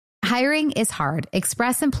Hiring is hard.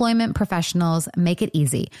 Express Employment professionals make it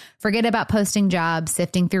easy. Forget about posting jobs,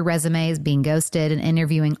 sifting through resumes, being ghosted, and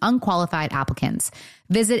interviewing unqualified applicants.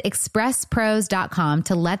 Visit expresspros.com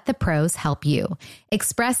to let the pros help you.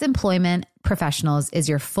 Express Employment Professionals is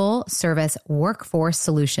your full-service workforce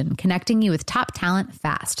solution, connecting you with top talent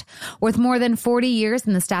fast. With more than 40 years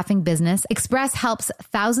in the staffing business, Express helps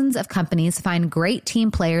thousands of companies find great team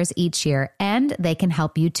players each year, and they can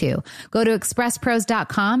help you too. Go to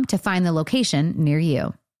expresspros.com to find the location near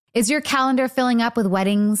you. Is your calendar filling up with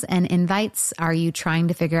weddings and invites? Are you trying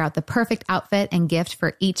to figure out the perfect outfit and gift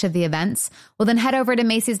for each of the events? Well, then head over to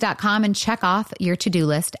Macy's.com and check off your to-do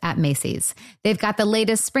list at Macy's. They've got the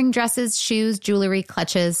latest spring dresses, shoes, jewelry,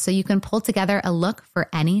 clutches, so you can pull together a look for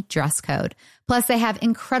any dress code. Plus, they have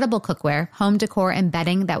incredible cookware, home decor, and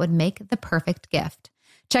bedding that would make the perfect gift.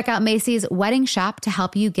 Check out Macy's Wedding Shop to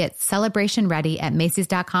help you get celebration ready at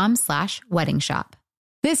Macy's.com/wedding shop.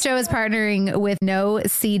 This show is partnering with No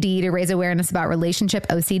CD to raise awareness about relationship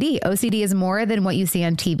OCD. OCD is more than what you see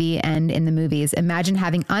on TV and in the movies. Imagine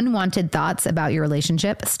having unwanted thoughts about your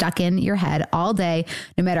relationship stuck in your head all day,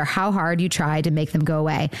 no matter how hard you try to make them go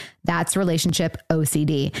away. That's relationship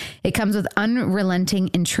OCD. It comes with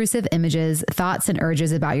unrelenting, intrusive images, thoughts, and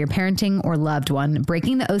urges about your parenting or loved one.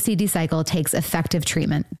 Breaking the OCD cycle takes effective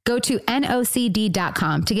treatment. Go to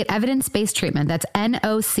nocd.com to get evidence-based treatment. That's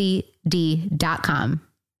nocd.com.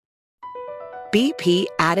 BP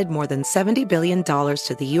added more than $70 billion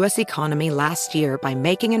to the U.S. economy last year by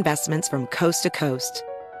making investments from coast to coast.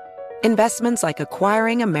 Investments like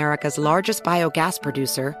acquiring America's largest biogas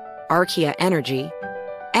producer, Archaea Energy,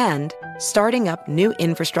 and starting up new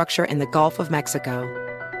infrastructure in the Gulf of Mexico.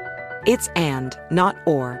 It's and, not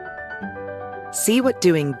or. See what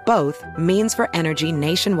doing both means for energy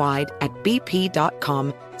nationwide at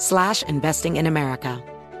bp.com/investing in America.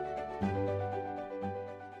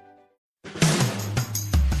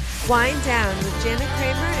 Wind Down with Jana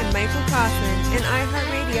Kramer and Michael Kaufman, an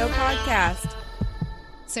iHeartRadio podcast.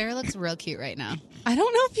 Sarah looks real cute right now. I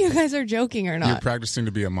don't know if you guys are joking or not. You're practicing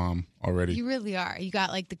to be a mom already. You really are. You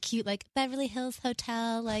got like the cute, like Beverly Hills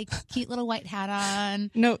Hotel, like cute little white hat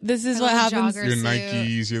on. No, this is what happens. Your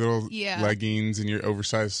Nikes, your little leggings, and your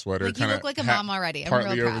oversized sweater. Like you look like a mom already. I'm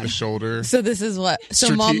partly real proud. over the shoulder. So this is what.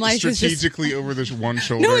 So mom life is strategically over this one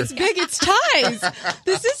shoulder. No, it's big. It's ties.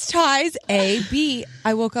 This is ties. A, B.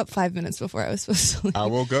 I woke up 5 minutes before I was supposed to leave. I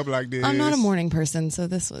woke up like this. I'm not a morning person, so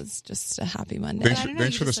this was just a happy Monday.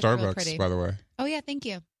 Thanks for the Starbucks, by the way. Oh yeah, thank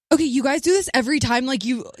you. Okay, you guys do this every time. Like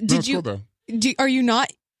you did Cool, though. are you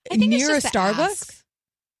not near a Starbucks?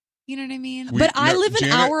 You know what I mean? But I live an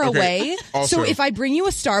hour away, so if I bring you a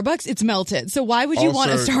Starbucks, it's melted. So why would you want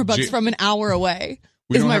a Starbucks from an hour away?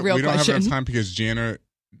 Is my real question. We don't have enough time because Jana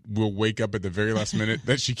will wake up at the very last minute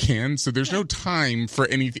that she can. So there's no time for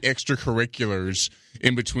any extracurriculars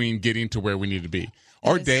in between getting to where we need to be.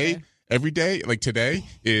 Our day, every day, like today,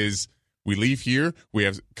 is we leave here, we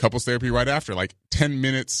have couples therapy right after, like 10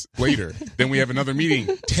 minutes later. Then we have another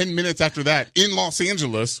meeting 10 minutes after that in Los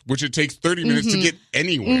Angeles, which it takes 30 minutes to get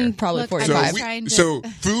anywhere. Probably 45. So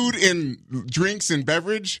food and drinks and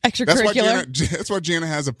beverage. Extracurricular. That's why Jana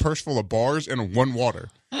has a purse full of bars and one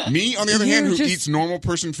water. Me, on the other hand, who eats normal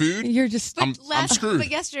person food, I'm screwed. But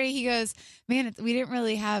yesterday he goes, man, we didn't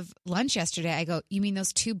really have lunch yesterday. I go, you mean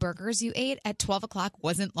those 2 burgers you ate at 12 o'clock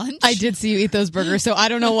wasn't lunch? I did see you eat those burgers, so I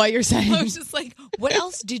don't know what you're saying. I was just like, what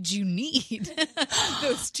else did you need?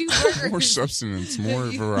 Those 2 burgers. More substance, more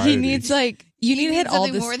variety. He needs you need to hit all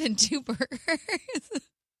this. More than 2 burgers.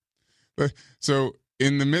 So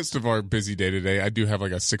in the midst of our busy day today, I do have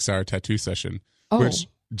like a 6-hour tattoo session, Oh. which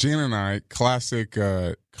Jana and I, classic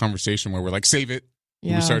conversation where we're like, save it.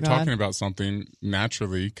 Yeah, we started talking about something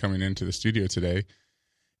naturally coming into the studio today.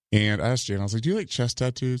 And I asked Jana, I was like, do you like chest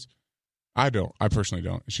tattoos? I don't. I personally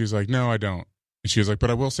don't. She's like, no, I don't. And she was like, but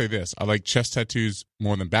I will say this. I like chest tattoos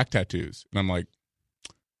more than back tattoos. And I'm like,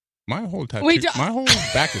 my whole back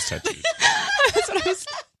is tattooed. That's what I was.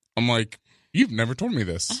 I'm like, you've never told me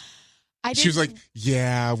this. She was like,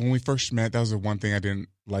 yeah, when we first met, that was the one thing I didn't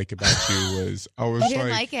like about you was I didn't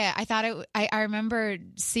like it. I thought it. I remember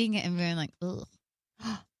seeing it and being like, ugh.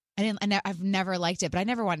 I've never liked it, but I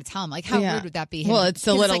never wanted to tell him. Like, how rude would that be? Well, it's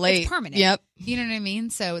a little late. It's permanent. Yep. You know what I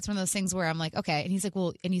mean? So it's one of those things where I'm like, okay. And he's like,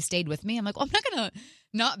 well, and you stayed with me. I'm like, well, I'm not gonna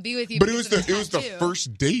not be with you. But it was the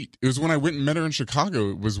first date. It was when I went and met her in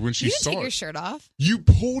Chicago. It was when she saw it. You didn't take your shirt off. You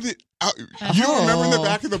pulled it out. You don't remember in the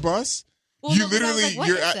back of the bus? Well, you no, literally,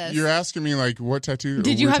 like, you're asking me like, what tattoo?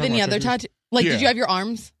 Did you have any other tattoo? Like, did you have your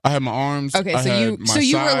arms? I had my arms. Okay, so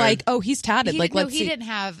you were like, oh, he's tatted. He didn't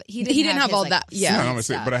have all that. Yeah,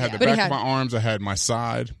 but I had the back of my arms. I had my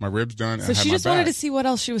side, my ribs done. So she just wanted to see what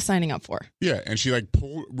else she was signing up for. Yeah, and she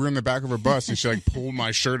we're in the back of her bus, and she pulled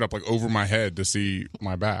my shirt up over my head to see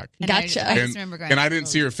my back. Gotcha. I just remember going, and I didn't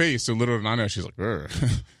see her face, so little did I know, she's like, ugh.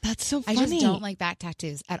 That's so funny. I just don't like back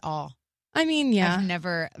tattoos at all. I mean, yeah, I've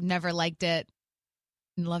never liked it.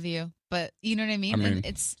 Love you. But you know what I mean? And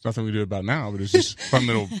it's nothing we do about now, but it's just fun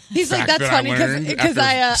little. He's like, that's funny because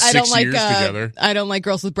I don't like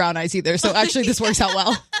girls with brown eyes either. So actually, this works out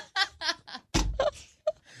well.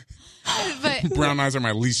 But brown eyes are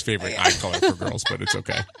my least favorite eye color for girls, but it's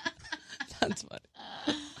okay. That's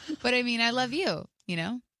funny. But I mean, I love you. You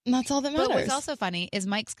know, and that's all that matters. But what's also funny is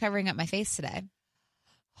Mike's covering up my face today.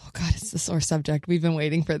 Oh God, it's the sore subject. We've been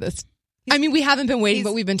waiting for this. I mean, we haven't been waiting,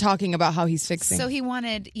 but we've been talking about how he's fixing. So he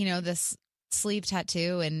wanted, this sleeve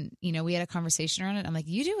tattoo, and, we had a conversation around it. I'm like,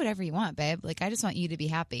 you do whatever you want, babe. Like, I just want you to be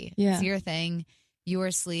happy. Yeah. It's your thing,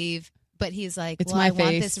 your sleeve. But he's like, it's my I face.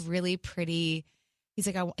 want this really pretty. He's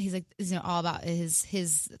like, all about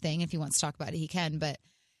his thing. If he wants to talk about it, he can. But,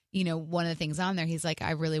 one of the things on there, he's like,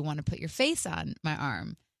 I really want to put your face on my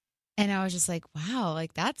arm. And I was just like, wow,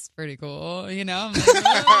 like, that's pretty cool. I'm like,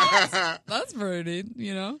 oh, that's pretty,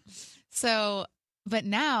 So, but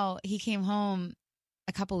now he came home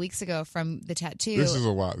a couple weeks ago from the tattoo. This is a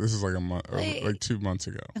lot. This is like a month, like 2 months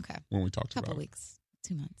ago. Okay. When we talked about it. A couple weeks,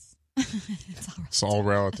 2 months. It's all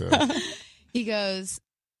relative. He goes,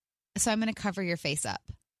 so I'm going to cover your face up.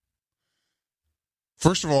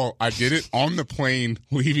 First of all, I did it on the plane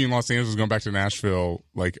leaving Los Angeles, going back to Nashville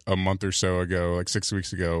like a month or so ago, like 6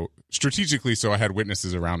 weeks ago, strategically, so I had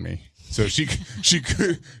witnesses around me. So she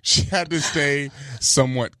had to stay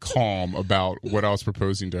somewhat calm about what I was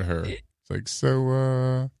proposing to her. It's like,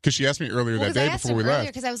 so, because she asked me earlier that day before we left.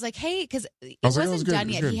 Because I was like, hey, because it wasn't done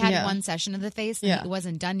yet. He had one session of the face and it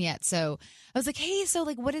wasn't done yet. So I was like, hey, so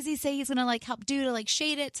like, what does he say he's going to like help do to like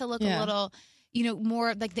shade it to look a little,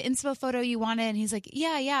 more like the inspo photo you wanted? And he's like,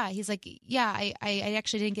 yeah. He's like, yeah, I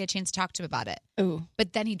actually didn't get a chance to talk to him about it. Ooh.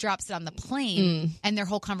 But then he drops it on the plane and their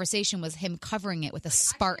whole conversation was him covering it with a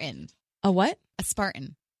Spartan. A what? A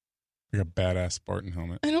Spartan. Like a badass Spartan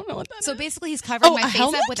helmet. I don't know what that is. So basically he's covering my face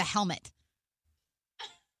up with a helmet.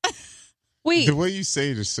 Wait. The way you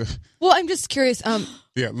say it is so... Well, I'm just curious.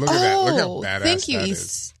 Yeah, look at that. Look how badass thank you, that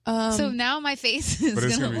is. So now my face is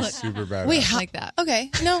going to look super badass. Wait, like that.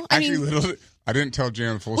 Okay. No, I mean... I didn't tell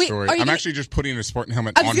Jan the full story. I'm actually just putting a Spartan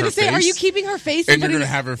helmet on her face. I was going to say, are you keeping her face? And you're going to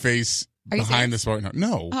have her face behind the Spartan helmet.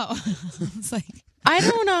 No. Oh. It's like... I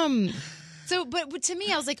don't... So, but to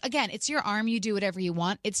me, I was like, again, it's your arm. You do whatever you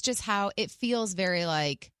want. It's just how it feels very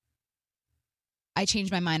like, I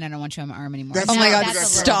changed my mind. I don't want you on my arm anymore. Oh my God,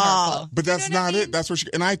 stop. But that's not it. That's what she,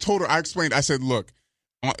 and I told her, I explained, I said, look,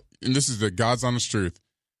 and this is the God's honest truth.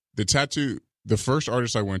 The tattoo, the first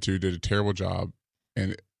artist I went to did a terrible job.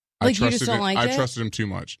 And I trusted him too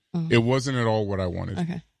much. It wasn't at all what I wanted.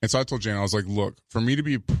 Okay. And so I told Jan, I was like, look, for me to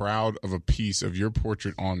be proud of a piece of your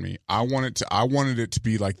portrait on me, I wanted it to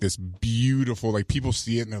be like this beautiful, like people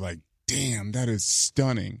see it and they're like, damn, that is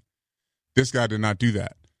stunning. This guy did not do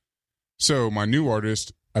that. So my new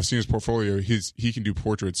artist, I've seen his portfolio, he can do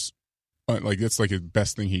portraits, like it's like his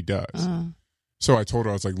best thing he does. So I told her,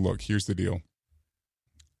 I was like, look, here's the deal.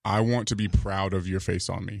 I want to be proud of your face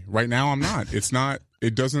on me. Right now, I'm not.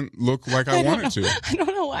 It doesn't look like I want it to. I don't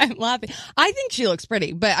know why I'm laughing. I think she looks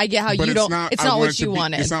pretty, but I get how you don't. It's not what you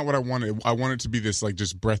wanted. It's not what I wanted. I want it to be this like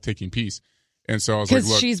just breathtaking piece. And so I was like, look.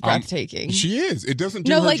 Because she's breathtaking. She is. It doesn't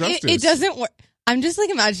do her justice. It doesn't work. I'm just like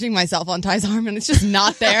imagining myself on Ty's arm and it's just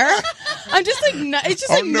not there. I'm just like, it's just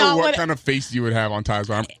like not what. I don't know what kind of face you would have on Ty's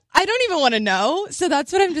arm. I don't even want to know. So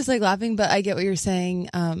that's what I'm just like laughing, but I get what you're saying.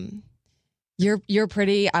 You're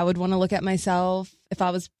pretty. I would want to look at myself if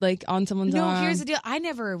I was like on someone's arm. No, here's the deal. I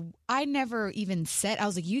never even said. I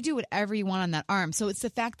was like, you do whatever you want on that arm. So it's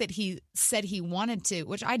the fact that he said he wanted to,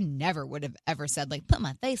 which I never would have ever said, like, put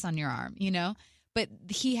my face on your arm, But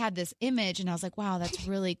he had this image, and I was like, wow, that's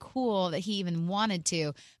really cool that he even wanted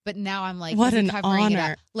to. But now I'm like, what is he an covering honor.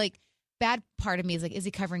 It up? Like, bad part of me is like, is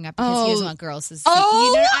he covering up because he doesn't want girls to see?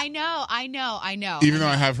 I know. Even though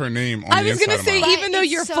I have her name on I the was going to say, even though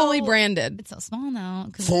you're fully branded. It's so small now.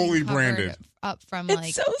 Fully branded. Up from it's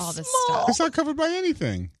like so all this small. stuff. It's not covered by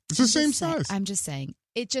anything. It's the same size. I'm just saying.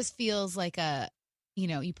 It just feels like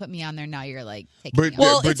you put me on there, now you're like taking me on.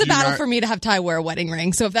 Well, it's a battle for me to have Ty wear a wedding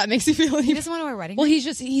ring. So if that makes you feel He doesn't want to wear a wedding ring? Well,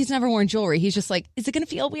 he's never worn jewelry. He's just like, is it going to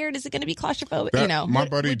feel weird? Is it going to be claustrophobic? My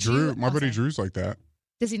buddy Drew, Drew's like that.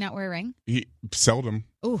 Does he not wear a ring? He seldom.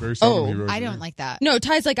 Ooh. Very seldom. he wears I a don't ring. like that. No,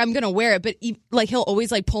 Ty's like, I'm going to wear it, but he'll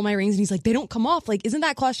always like pull my rings and he's like, they don't come off. Like, isn't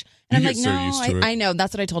that clutch? And You I'm get like, so no, used to it. I know.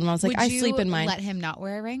 That's what I told him. I was like, Would I you sleep in mine. let him not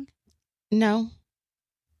wear a ring? No.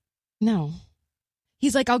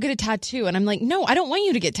 He's like, I'll get a tattoo. And I'm like, no, I don't want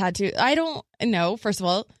you to get tattooed. I don't know. First of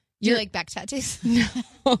all, Do you like back tattoos? No.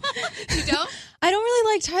 You don't? I don't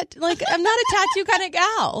really like I'm not a tattoo kind of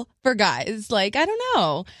gal for guys. Like, I don't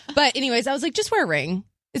know. But anyways, I was like, just wear a ring.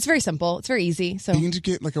 It's very simple. It's very easy. So You can just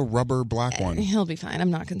get like a rubber black one. he'll be fine.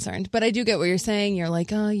 I'm not concerned. But I do get what you're saying. You're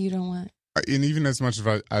like, oh, you don't want. And even as much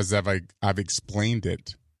as I've explained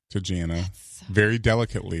it to Jana very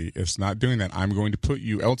delicately, it's not doing that. I'm going to put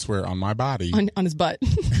you elsewhere on my body. On his butt.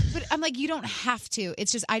 But I'm like, you don't have to.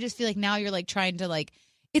 It's just, I just feel like now you're like trying to like,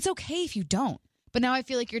 it's okay if you don't. But now I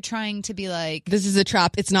feel like you're trying to be like, This is a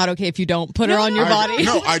trap. It's not okay if you don't put her on your body.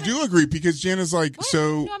 No, I do agree because Jana's like, What?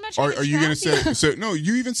 so No, I'm not trying to are you going to trap say, you. so no,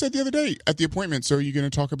 you even said the other day at the appointment, so are you going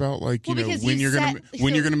to talk about like, Well, you know, because when you you're going said- to,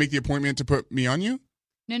 when you're going to make the appointment to put me on you?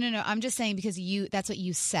 No. I'm just saying because that's what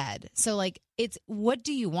you said. So like, it's, what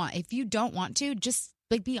do you want? If you don't want to, just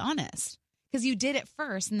like be honest. Because you did it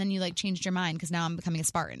first and then you like changed your mind because now I'm becoming a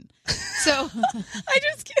Spartan. So I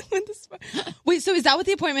just can't win this. Wait, so is that what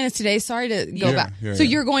the appointment is today? Sorry to go Yeah, back. yeah, so yeah.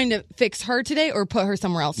 you're going to fix her today or put her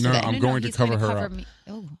somewhere else No, today? I'm going to he's cover gonna her up. me.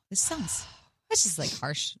 Oh, this sounds, that's just like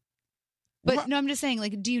harsh. But What? no, I'm just saying,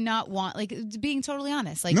 like, do you not want, like, being totally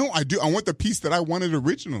honest? Like, No, I do. I want the piece that I wanted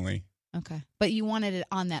originally. okay. But you wanted it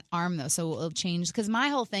on that arm, though, so it'll change. Because my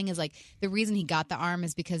whole thing is, like, the reason he got the arm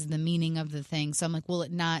is because of the meaning of the thing. So I'm like, will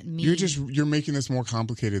it not mean. You're making this more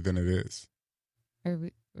complicated than it is.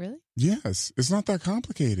 Really? Yes, it's not that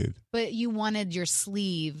complicated. But you wanted your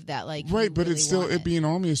sleeve that, like. you Right, but really it's still, wanted. it being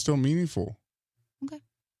on me is still meaningful. Okay.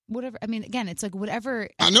 Whatever. I mean, again, it's like whatever.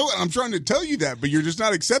 I know I'm trying to tell you that, but you're just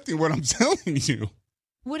not accepting what I'm telling you.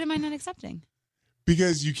 What am I not accepting?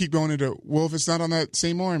 Because you keep going into, well, if it's not on that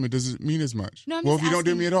same arm, it doesn't mean as much. No, I'm well, just if you don't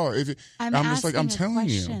do asking- me at all, I'm just like, I'm asking a telling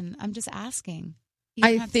you. question. I'm just asking. You don't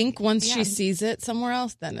I have to- think once yeah. she sees it somewhere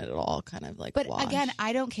else, then it'll all kind of like But wash. again,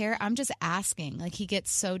 I don't care. I'm just asking. Like he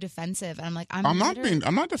gets so defensive, and I'm like, I'm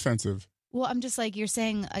not defensive. Well, I'm just like, you're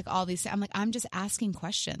saying like all these. I'm like, I'm just asking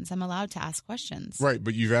questions. I'm allowed to ask questions, Right,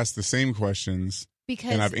 but you've asked the same questions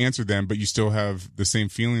Because and I've answered them, but you still have the same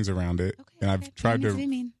feelings around it. Okay, and okay. I've tried You don't to. need be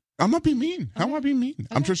mean. I'm not being mean. How am Okay. I being mean?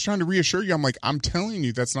 I'm Okay. just trying to reassure you. I'm like, I'm telling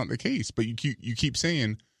you that's not the case, but you keep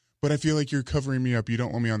saying, but I feel like you're covering me up. You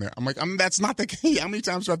don't want me on there. I'm like, that's not the case. How many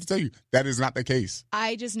times do I have to tell you that is not the case?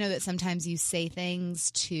 I just know that sometimes you say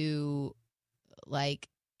things to like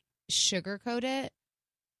sugarcoat it,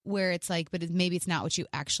 where it's like, but maybe it's not what you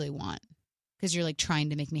actually want because you're like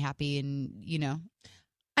trying to make me happy, and you know.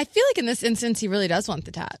 I feel like in this instance, he really does want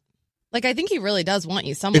the tat. Like, I think he really does want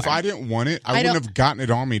you somewhere. If I didn't want it, I wouldn't have gotten it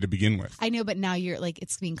on me to begin with. I know, but now you're like,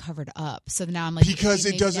 it's being covered up. So now I'm like, Because okay,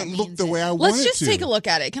 it maybe that doesn't look means the it- way I want Let's it just to. take a look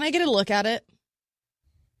at it. Can I get a look at it?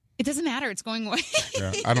 It doesn't matter. It's going away.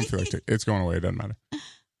 Yeah, I don't feel like it's going away. It doesn't matter.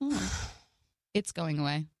 It's going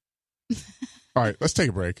away. All right, let's take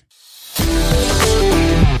a break.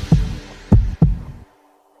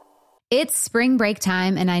 It's spring break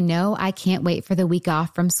time, and I know I can't wait for the week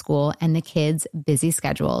off from school and the kids' busy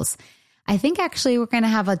schedules. I think actually we're going to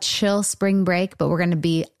have a chill spring break, but we're going to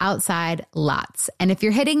be outside lots. And if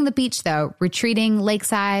you're hitting the beach though, retreating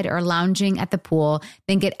lakeside or lounging at the pool,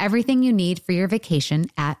 then get everything you need for your vacation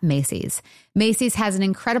at Macy's. Macy's has an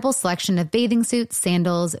incredible selection of bathing suits,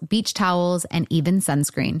 sandals, beach towels, and even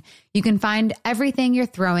sunscreen. You can find everything you're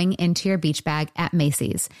throwing into your beach bag at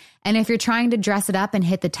Macy's. And if you're trying to dress it up and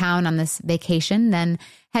hit the town on this vacation, then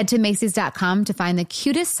head to Macy's.com to find the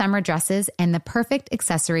cutest summer dresses and the perfect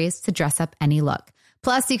accessories to dress up any look.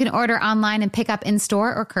 Plus, you can order online and pick up in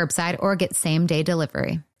store or curbside or get same-day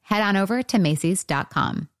delivery. Head on over to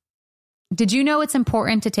Macy's.com. Did you know it's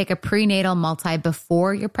important to take a prenatal multi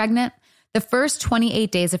before you're pregnant? The first 28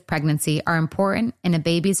 days of pregnancy are important in a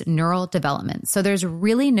baby's neural development, so there's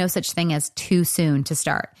really no such thing as too soon to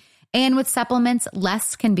start. And with supplements,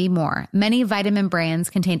 less can be more. Many vitamin brands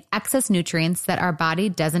contain excess nutrients that our body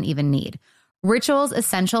doesn't even need. Ritual's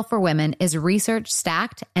Essential for Women is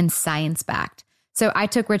research-stacked and science-backed. So I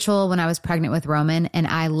took Ritual when I was pregnant with Roman, and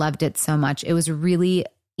I loved it so much. It was really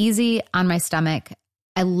easy on my stomach.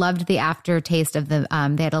 I loved the aftertaste of they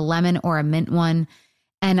had a lemon or a mint one.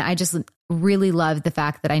 And I just really loved the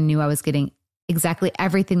fact that I knew I was getting exactly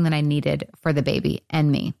everything that I needed for the baby and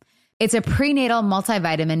me. It's a prenatal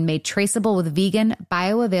multivitamin made traceable with vegan,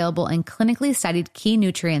 bioavailable, and clinically studied key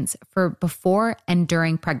nutrients for before and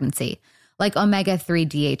during pregnancy. like omega-3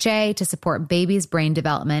 DHA to support babies' brain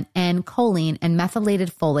development and choline and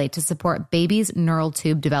methylated folate to support babies' neural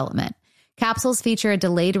tube development. Capsules feature a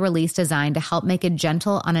delayed release design to help make it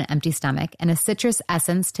gentle on an empty stomach and a citrus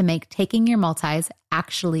essence to make taking your multis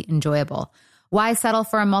actually enjoyable. Why settle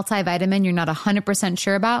for a multivitamin you're not 100%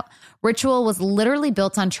 sure about? Ritual was literally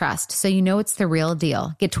built on trust, so you know it's the real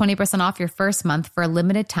deal. Get 20% off your first month for a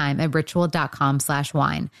limited time at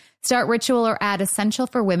ritual.com/wine. Start Ritual or add Essential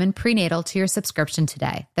for Women Prenatal to your subscription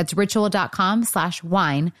today. That's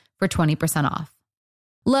ritual.com/wine for 20% off.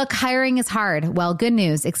 Look, hiring is hard. Well, good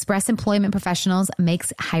news. Express Employment Professionals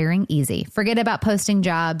makes hiring easy. Forget about posting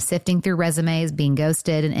jobs, sifting through resumes, being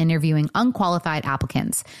ghosted, and interviewing unqualified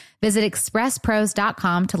applicants. Visit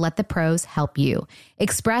expresspros.com to let the pros help you.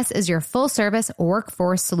 Express is your full-service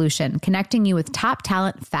workforce solution, connecting you with top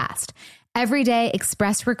talent fast. Every day,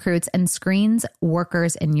 Express recruits and screens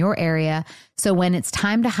workers in your area, so when it's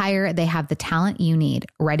time to hire, they have the talent you need,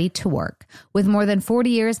 ready to work. With more than 40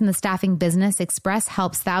 years in the staffing business, Express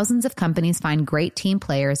helps thousands of companies find great team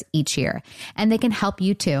players each year, and they can help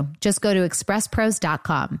you too. Just go to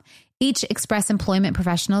expresspros.com. Each Express Employment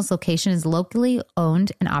Professionals location is locally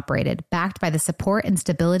owned and operated, backed by the support and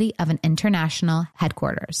stability of an international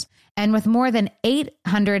headquarters. And with more than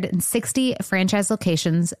 860 franchise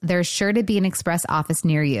locations, there's sure to be an Express office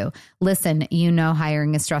near you. Listen, you know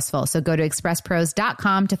hiring is stressful, so go to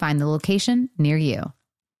expresspros.com to find the location near you.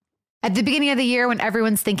 At the beginning of the year, when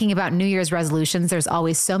everyone's thinking about New Year's resolutions, there's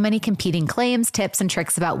always so many competing claims, tips, and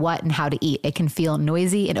tricks about what and how to eat. It can feel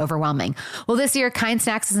noisy and overwhelming. Well, this year, Kind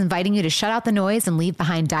Snacks is inviting you to shut out the noise and leave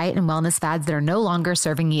behind diet and wellness fads that are no longer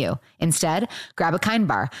serving you. Instead, grab a Kind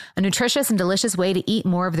Bar, a nutritious and delicious way to eat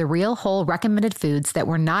more of the real, whole, recommended foods that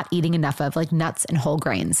we're not eating enough of, like nuts and whole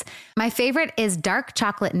grains. My favorite is dark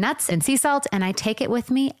chocolate nuts and sea salt, and I take it with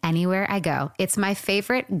me anywhere I go. It's my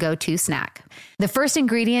favorite go-to snack. The first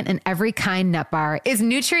ingredient in every Kind nut bar is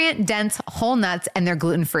nutrient-dense whole nuts, and they're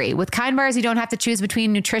gluten-free. With Kind bars, you don't have to choose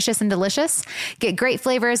between nutritious and delicious. Get great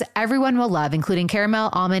flavors everyone will love, including caramel,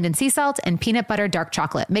 almond, and sea salt, and peanut butter dark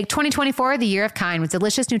chocolate. Make 2024 the year of Kind with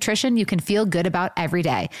delicious nutrition you can feel good about every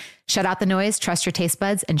day. Shut out the noise, trust your taste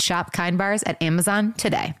buds, and shop Kind bars at Amazon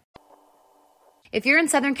today. If you're in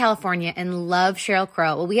Southern California and love Sheryl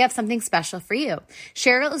Crow, well, we have something special for you.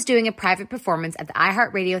 Sheryl is doing a private performance at the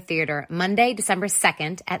iHeartRadio Theater Monday, December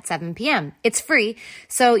 2nd at 7 p.m. It's free,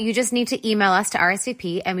 so you just need to email us to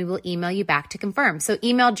RSVP, and we will email you back to confirm. So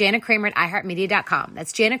email Jana Kramer at iHeartMedia.com.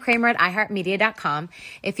 That's Jana Kramer at iHeartMedia.com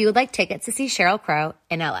if you would like tickets to see Sheryl Crow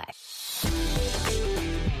in LA.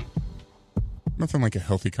 Nothing like a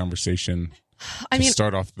healthy conversation.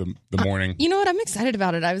 Start off the morning. You know what? I'm excited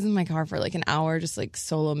about it. I was in my car for like an hour, just like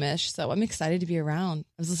solo-mish. So I'm excited to be around.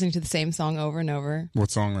 I was listening to the same song over and over.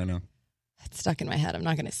 What song right now? It's stuck in my head. I'm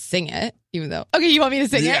not going to sing it, even though. Okay, you want me to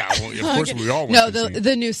sing it? Yeah, well, of course we all want no, to sing it.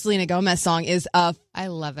 the new Selena Gomez song is I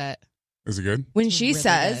love it. Is it good? When she really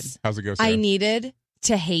says, how's it go, Sarah? I needed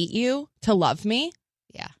to hate you to love me.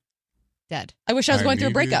 Yeah. Dead. I wish I was going through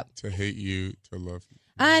a breakup. To hate you, to love you.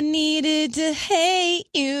 I needed to hate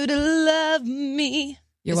you to love me.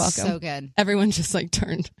 You're welcome. So good. Everyone just like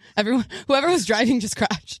turned. Whoever was driving just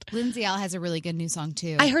crashed. Lindsay L has a really good new song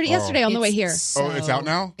too. I heard it yesterday on the way here. It's out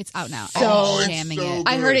now? It's out now. So I'm jamming it.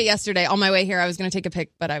 I heard it yesterday on my way here. I was going to take a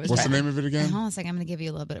pic, but I was What's driving. the name of it again? Hold on a second. I'm going to give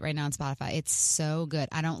you a little bit right now on Spotify. It's so good.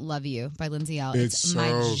 I Don't Love You by Lindsay L. It's so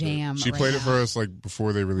my jam. Good. She played it for us like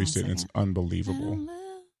before they released it, and it's unbelievable.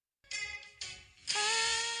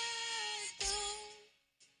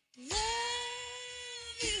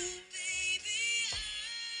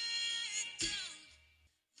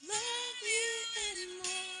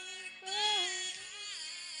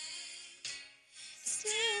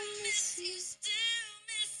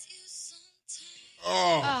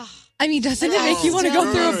 I mean, doesn't it make you want to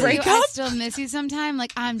go through a breakup? I still miss you sometime.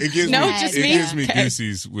 Like It gives me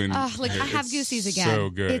goosies when I have goosies again. So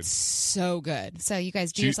good. It's so good. So you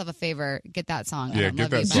guys do yourself a favor, get that song. Yeah, get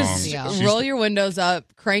that song. Just roll your windows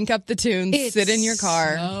up, crank up the tunes, sit in your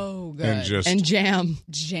car, so good, and jam.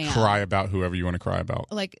 Cry about whoever you want to cry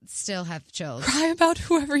about. Like still have chills. Cry about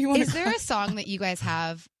whoever you want. Is there a song that you guys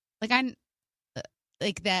have?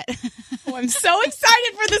 Like that. Oh, I'm so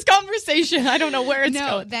excited for this conversation. I don't know where it's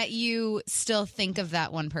going. That you still think of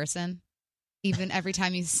that one person, even every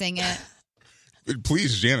time you sing it.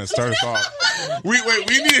 Please, Jana, start us off. We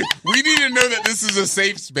need to know that this is a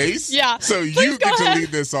safe space. Yeah. So you get to lead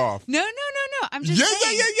this off. No. I'm just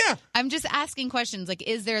saying. Yeah. I'm just asking questions. Like,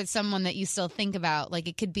 is there someone that you still think about? Like,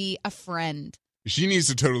 it could be a friend. She needs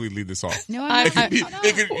to totally lead this off. No, it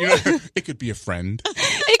could be a friend.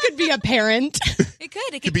 It could be a parent. It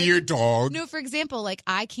could. It could be your dog. No, for example, like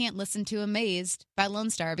I can't listen to Amazed by Lone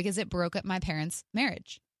Star because it broke up my parents'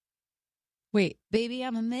 marriage. Wait, Baby,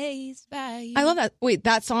 I'm amazed by you. I love that. Wait,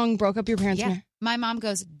 that song broke up your parents' Yeah. marriage? My mom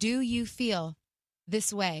goes, "Do you feel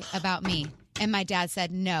this way about me?" And my dad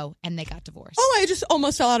said no, and they got divorced. Oh, I just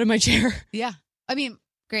almost fell out of my chair. Yeah. I mean,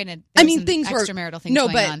 granted, I there mean, was some things were extramarital things no,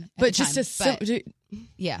 going on. but just do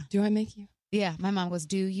do I make you? Yeah, my mom goes,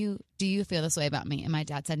 do you feel this way about me? And my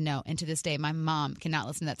dad said no. And to this day, my mom cannot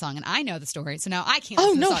listen to that song. And I know the story, so now I can't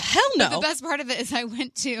listen to the song. Hell no. But the best part of it is I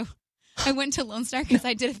went to Lone Star because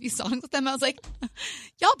I did a few songs with them. I was like,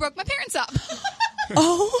 y'all broke my parents up.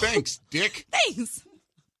 Oh. Thanks, Dick. Thanks.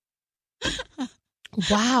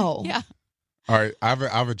 Wow. Yeah. All right, I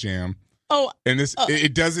have a jam. Oh. And this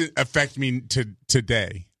it doesn't affect me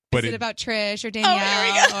today. But Is it about Trish or Danielle?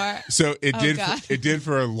 here we go. Or So it did. God. It did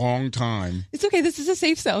for a long time. It's okay. This is a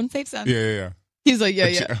safe zone. Safe Zone. Yeah. He's like,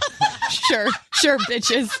 yeah. Sure,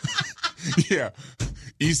 bitches. Yeah.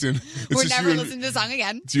 Easton. We're never listening to the song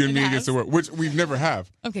again. It's you and me against the world, which we've never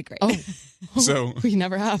have. Okay, great. Oh. So We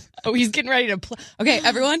never have. Oh, he's getting ready to play. Okay,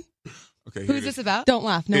 everyone, okay. Who's this about? don't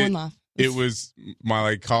laugh. No one laugh. It was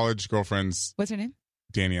my college girlfriend's What's her name?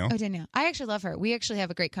 Danielle. Oh, Danielle. I actually love her. We actually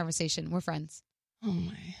have a great conversation. We're friends. Oh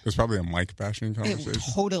my. It was probably a mic bashing conversation. It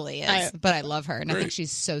totally is. But I love her, and I think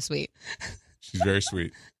she's so sweet. She's very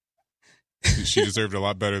sweet. She deserved a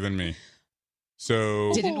lot better than me.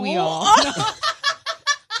 So Didn't we all? that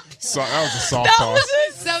was a soft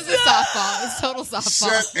toss. That was a softball. It was total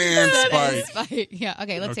softball. Set and spike. Spike. Yeah.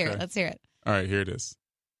 Okay. Let's hear it. Okay. Let's hear it. All right, here it is.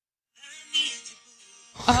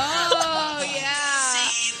 Oh yeah.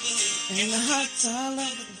 And the hearts all over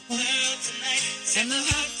the world. And the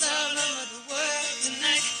hearts all over the world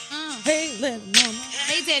tonight. Hey, little mama.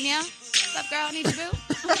 Hey Danielle. What's up, girl? Need your boo?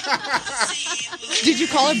 Did you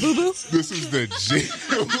call her boo boo? This is the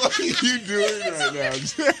jam. What are you doing right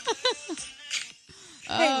now?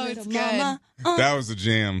 Oh, it's good. That was the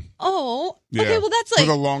jam. Oh, Yeah. okay. Well, that's For like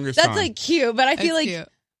the longest that's time. like cute, but I feel That's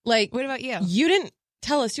like cute. What about you? you didn't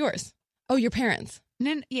tell us yours. Oh, your parents.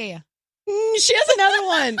 Yeah. She has another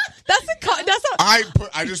one. That's a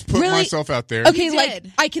I just put Really? myself out there. okay. You Like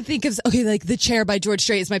did. I can think of like "The Chair" by George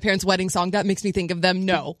Strait is my parents' wedding song. That makes me think of them.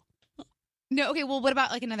 No, No. Okay. Well, what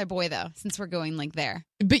about like another boy though? Since we're going like there,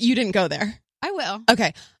 but you didn't go there. I will.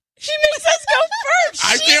 Okay. She makes us go first.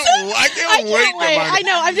 I can't wait. to find I it.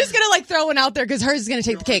 know. I'm just gonna like throw one out there because hers is gonna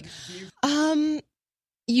take the cake.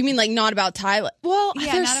 You mean like not about Tyler? Well,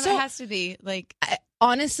 Yeah. there's None of so- it has to be like.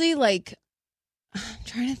 honestly, like I'm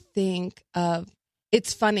trying to think of.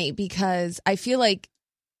 It's funny because I feel like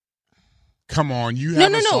Come on, you No,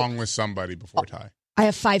 have no, a no. song with somebody before Ty. I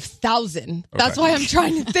have 5,000. That's Okay. why I'm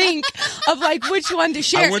trying to think of like which one to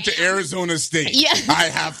share. I went to Arizona State. Yeah. I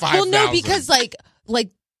have 5,000. Well, no, because like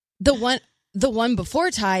the one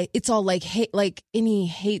before Ty, it's all like hate, like any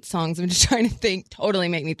hate songs. I'm just trying to think. Totally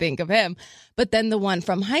make me think of him. But then the one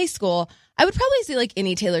from high school, I would probably say like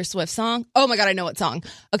any Taylor Swift song. Oh my god, I know what song.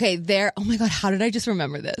 Okay, there. Oh my god, how did I just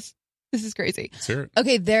remember this? This is crazy. Let's hear it.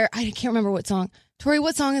 Okay, there. I can't remember what song. Tori,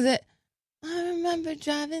 what song is it? I remember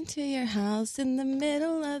driving to your house in the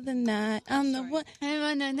middle of the night. I'm the one.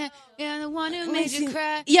 You're the one who made you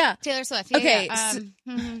cry. Yeah. Taylor Swift. Yeah, Okay, yeah.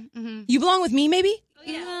 so- You belong with me, maybe?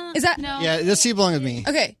 Yeah. Is that No. Yeah, this You Belong With Me.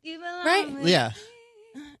 okay? You belong Right? with me. Yeah.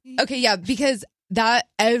 Okay, yeah, because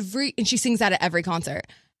and she sings that at every concert,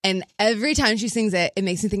 and every time she sings it, it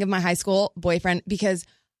makes me think of my high school boyfriend because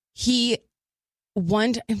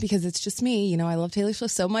because it's just me, you know, I love Taylor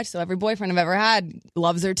Swift so much, so every boyfriend I've ever had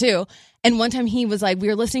loves her too. And one time he was like, we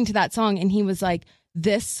were listening to that song, and he was like,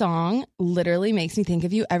 this song literally makes me think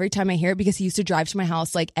of you every time I hear it, because he used to drive to my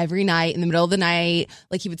house like every night in the middle of the night.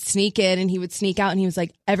 Like he would sneak in and he would sneak out, and he was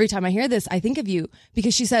like, every time I hear this, I think of you,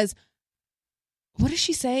 because she says, what does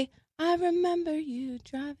she say? I remember you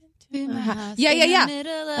driving to my house. Yeah, yeah,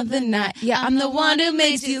 yeah. Of the night. Yeah, I'm the one who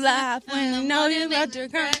makes you laugh when I know you're about to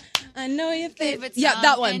cry. I know your favorite song. Yeah,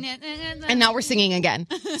 that one. And now we're singing again.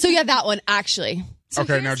 So yeah, that one actually.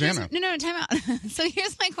 Okay, now Jana. No, time out. So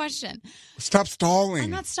here's my question. Stop stalling. I'm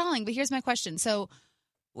not stalling, but here's my question. So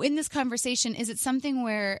in this conversation, is it something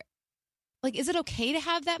where, like, is it okay to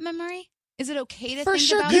have that memory? Is it okay to For think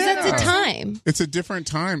sure, about because it? that's a Or- time. It's a different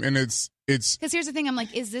time, and it's Because here's the thing, I'm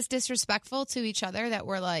like, is this disrespectful to each other that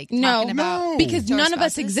we're like No, talking about? No. because to our none of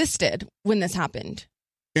us spouses? existed when this happened.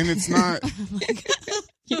 and it's not.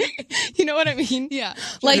 You know what I mean? Yeah.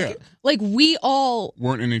 Yeah. Like we all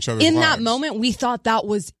Weren't in each other's in that lives. moment we thought that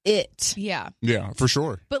was it. Yeah. Yeah, for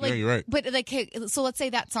sure. But like, yeah, you're right. But like, hey, so let's say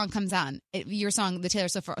that song comes on, your song, the Taylor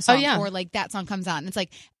Song, Oh, yeah. or like that song comes on. It's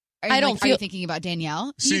like Are you thinking about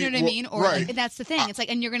Danielle? See, you know what I mean? Or right. like, that's the thing. It's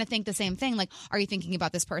like, and you're going to think the same thing. Like, are you thinking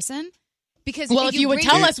about this person? Because if you would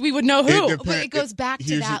tell us, we would know who. But it goes back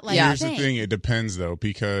to that. Here's the thing. It depends though,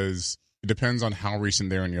 because it depends on how recent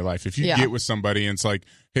they're in your life. If you get with somebody and it's like,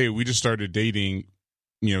 hey, we just started dating,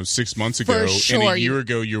 6 months ago, and a year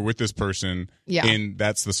ago you're with this person, and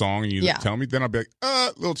that's the song, and you tell me, then I'll be like,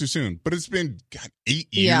 a little too soon. But it's been 8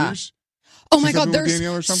 years. Oh my God,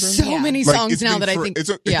 there's so many songs now that I think.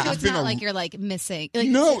 So it's not like you're like missing. Like,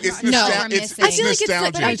 no, it's nostalgia. I feel like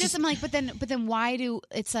it's I'm like, but then why do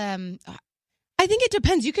it's I think it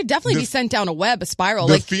depends. You could definitely be sent down a spiral.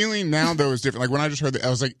 The feeling now though is different. Like when I just heard that, I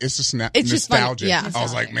was like, it's just nostalgic. I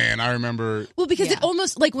was like, man, I remember. Well, because it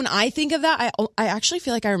almost like when I think of that, I actually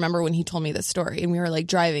feel like I remember when he told me this story and we were like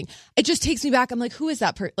driving. It just takes me back. I'm like, who is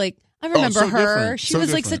that person? Like I remember her. Different. She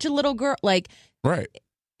was like such a little girl. Like right.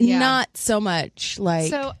 Not so much like.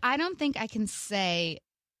 So I don't think I can say.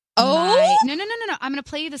 Oh no! I'm going to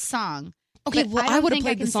play you the song. Okay, well I would have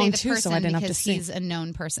played the song too, so I didn't have to sing. He's a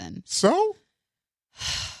known person. So.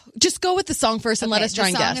 Just go with the song first and let us try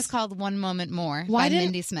and guess. The song is called "One Moment More" by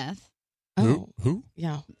Mindy Smith. Oh. Who?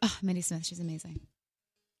 Yeah. Oh, Mindy Smith. She's amazing.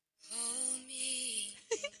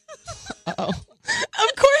 Uh-oh.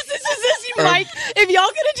 Of course, this is Mike. If y'all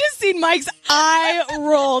could have just seen Mike's eye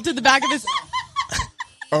roll to the back of his.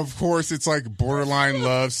 Of course, it's like borderline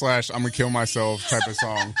love / I'm gonna kill myself type of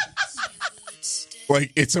song.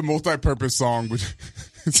 Like it's a multi-purpose song, but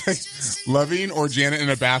it's like loving or Janet in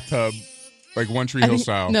a bathtub. Like One Tree Hill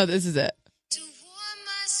style. No, this is it.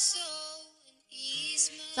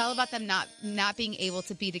 It's all about them not being able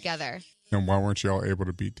to be together. And why weren't y'all able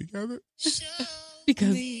to be together?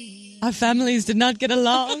 Because our families did not get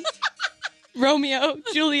along. Romeo,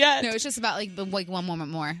 Juliet. No, it's just about like one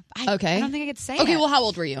moment more. Okay. I don't think I could say Okay, it. well, how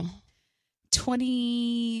old were you?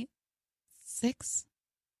 26.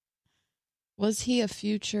 Was he a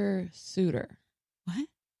future suitor? What?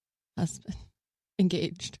 Husband.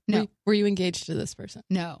 Engaged. No. Were you engaged to this person?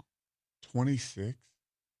 No. 26?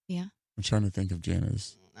 Yeah. I'm trying to think of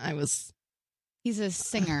Jana's. He's a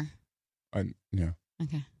singer. Yeah.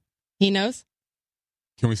 Okay. He knows?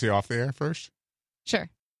 Can we say off the air first? Sure.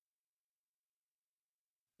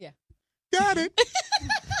 Yeah. Got it.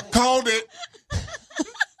 Called it.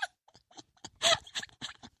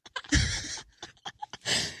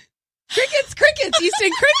 Crickets. You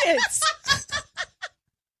sing crickets.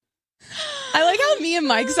 I like how me and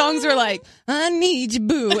Mike's songs are like, I need you,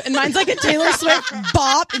 boo. And mine's like a Taylor Swift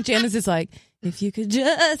bop. And Janice is like, if you could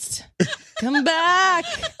just come back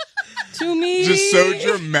to me. Just so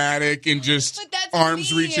dramatic and just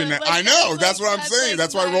arms me. reaching. Like, I know. that's That's what I'm saying. like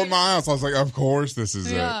That's why I rolled my eyes. I was like, of course this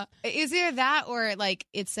is it. Is there that or like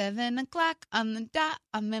it's 7 o'clock on the dot?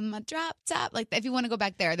 I'm in my drop top. Like if you want to go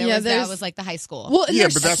back there, that was like the high school. Well, Yeah,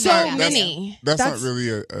 there's but that's so not many. That's not really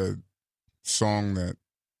a song that.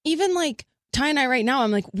 Even like Ty and I right now, I'm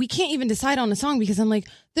like, we can't even decide on a song because I'm like,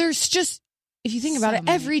 there's just, if you think about it,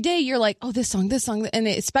 every day you're like, oh, this song, and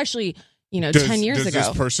especially, 10 years ago. Does this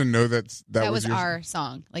person know that was our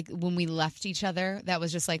song? Like when we left each other, that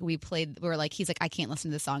was just like we were like, he's like, I can't listen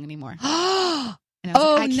to this song anymore. And I was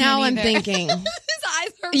like, I can't now either. I'm thinking. His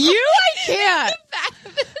eyes are I can't.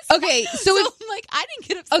 Okay, so I'm like, I didn't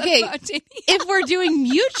get upset about Danielle. If we're doing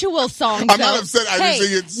mutual songs, I'm not upset. I just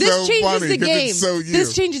think it's so funny the game. It's so you.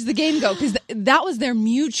 This changes the game, go, because that was their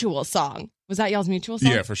mutual song. Was that y'all's mutual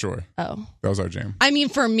song? Yeah, for sure. Oh. That was our jam. I mean,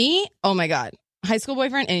 for me, oh my God. High School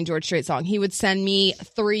Boyfriend, any George Strait song. He would send me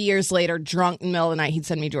 3 years later, drunk in the middle of the night, he'd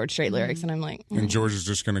send me George Strait lyrics, and I'm like... And George is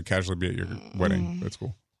just going to casually be at your wedding. That's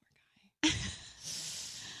cool.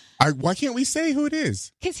 Why can't we say who it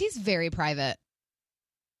is? Because he's very private.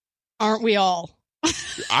 Aren't we all?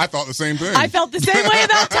 I thought the same thing. I felt the same way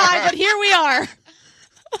about Ty, but here we are.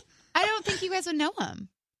 I don't think you guys would know him.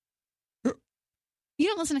 You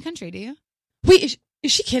don't listen to country, do you? Wait,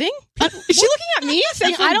 is she kidding? Is she looking at me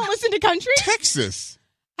saying I don't listen to country? Texas.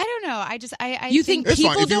 I don't know. I you think it's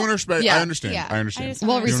people fine. If you don't? want to respect, Yeah. I understand. Yeah. I understand.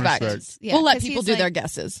 Well, respect. Yeah, we'll let 'cause people he's do like- their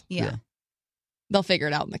guesses. Yeah. They'll figure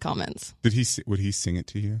it out in the comments. Would he sing it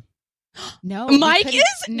to you? No. Mike we is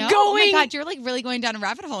couldn't- no. going- Oh my God, you're like really going down a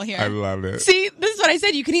rabbit hole here. I loved it. See, this is what I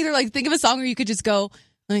said. You can either like think of a song or you could just go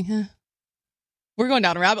like, we're going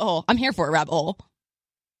down a rabbit hole. I'm here for a rabbit hole.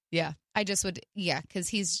 Yeah. I just would, because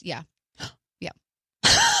he's, yeah.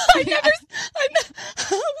 We got her.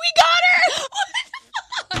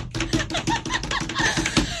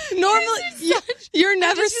 Normally, you're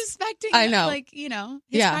never disrespecting I know. his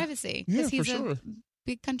Yeah. privacy. Yeah, Because he's for sure. a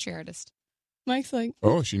big country artist. Mike's like,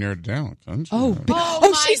 Oh, she narrowed it down. oh,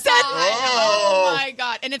 Oh, she said, Oh my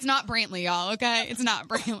God. And it's not Brantley, y'all, okay? It's not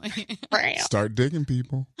Brantley. Start digging,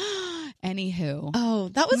 people. Anywho. Oh,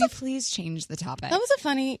 that Can was we please change the topic? that was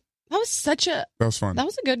fun. That was fun. That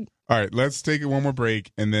was a good. All right, let's take one more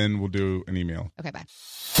break, and then we'll do an email. Okay, bye.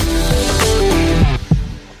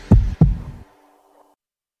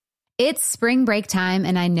 It's spring break time,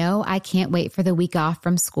 and I know I can't wait for the week off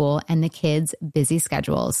from school and the kids' busy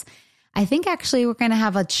schedules. I think actually we're going to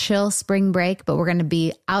have a chill spring break, but we're going to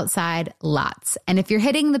be outside lots. And if you're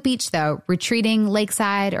hitting the beach though, retreating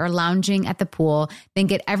lakeside or lounging at the pool, then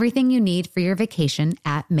get everything you need for your vacation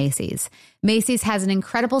at Macy's. Macy's has an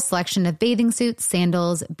incredible selection of bathing suits,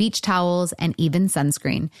 sandals, beach towels, and even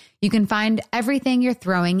sunscreen. You can find everything you're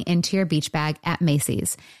throwing into your beach bag at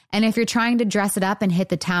Macy's. And if you're trying to dress it up and hit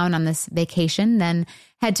the town on this vacation, then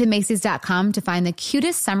head to Macy's.com to find the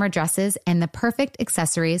cutest summer dresses and the perfect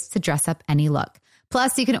accessories to dress up any look.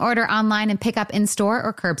 Plus, you can order online and pick up in store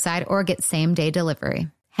or curbside or get same-day delivery.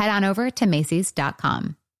 Head on over to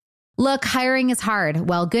Macy's.com. Look, hiring is hard.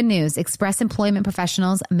 Well, good news. Express Employment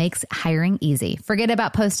Professionals makes hiring easy. Forget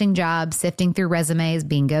about posting jobs, sifting through resumes,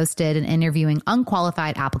 being ghosted, and interviewing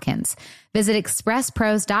unqualified applicants. Visit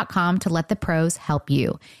expresspros.com to let the pros help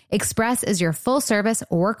you. Express is your full-service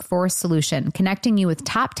workforce solution, connecting you with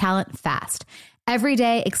top talent fast. Every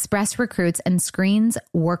day, Express recruits and screens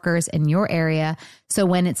workers in your area, so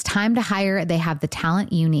when it's time to hire, they have the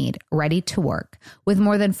talent you need, ready to work. With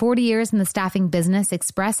more than 40 years in the staffing business,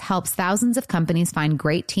 Express helps thousands of companies find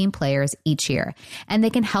great team players each year. And they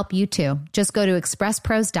can help you too. Just go to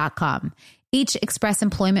expresspros.com. Each Express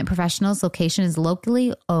Employment Professionals location is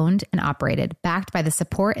locally owned and operated, backed by the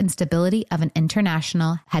support and stability of an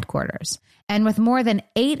international headquarters. And with more than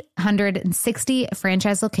 860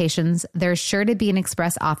 franchise locations, there's sure to be an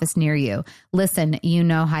Express office near you. Listen, you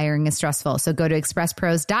know hiring is stressful, so go to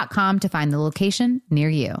expresspros.com to find the location near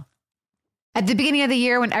you. At the beginning of the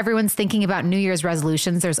year, when everyone's thinking about New Year's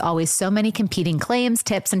resolutions, there's always so many competing claims,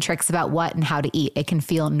 tips, and tricks about what and how to eat. It can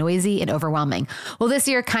feel noisy and overwhelming. Well, this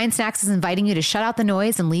year, Kind Snacks is inviting you to shut out the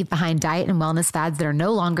noise and leave behind diet and wellness fads that are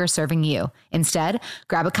no longer serving you. Instead,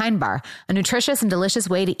 grab a Kind Bar, a nutritious and delicious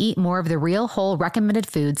way to eat more of the real, whole, recommended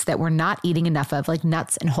foods that we're not eating enough of, like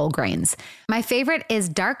nuts and whole grains. My favorite is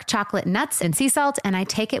dark chocolate nuts and sea salt, and I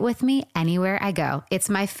take it with me anywhere I go. It's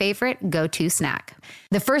my favorite go-to snack.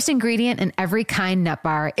 The first ingredient in every Kind nut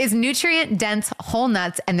bar is nutrient-dense whole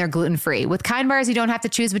nuts, and they're gluten-free. With Kind bars, you don't have to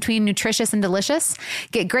choose between nutritious and delicious.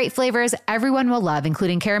 Get great flavors everyone will love,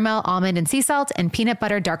 including caramel, almond, and sea salt, and peanut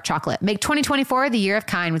butter dark chocolate. Make 2024 the year of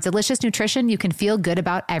Kind with delicious nutrition you can feel good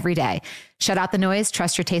about every day. Shut out the noise,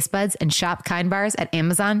 trust your taste buds, and shop Kind bars at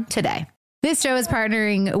Amazon today. This show is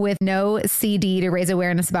partnering with No CD to raise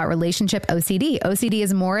awareness about relationship OCD. OCD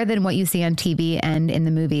is more than what you see on TV and in the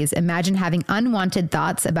movies. Imagine having unwanted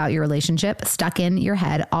thoughts about your relationship stuck in your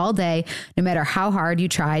head all day, no matter how hard you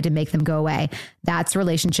try to make them go away. That's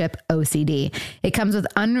relationship OCD. It comes with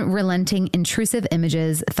unrelenting, intrusive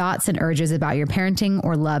images, thoughts, and urges about your parenting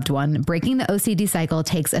or loved one. Breaking the OCD cycle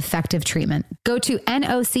takes effective treatment. Go to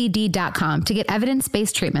nocd.com to get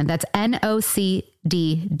evidence-based treatment. That's nocd.com.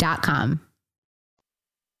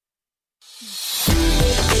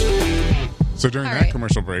 So during All that right.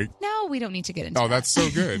 commercial break. No, we don't need to get into Oh, that. that's so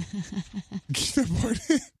good. Keep that part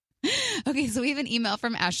in. Okay, so we have an email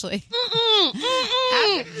from Ashley.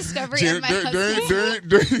 After the discovery of my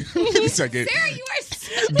husband. Wait a second. Sarah, you are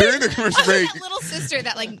so During the commercial break. that little sister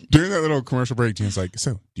that like During that little commercial break, Jan's like,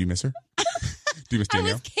 so, do you miss her? Do you miss I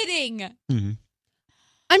Danielle? was kidding. Mm-hmm.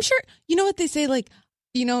 I'm sure, you know what they say, like,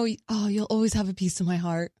 you know, oh, you'll always have a piece of my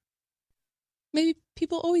heart. Maybe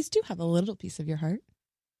people always do have a little piece of your heart.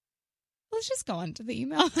 Let's just go on to the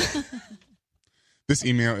email. This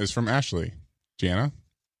email is from Ashley. Jana?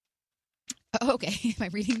 Oh, okay. Am I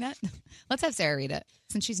reading that? Let's have Sarah read it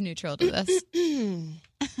since she's neutral to this.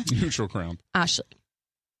 Neutral ground. Ashley.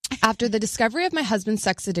 After the discovery of my husband's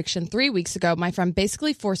sex addiction 3 weeks ago, my friend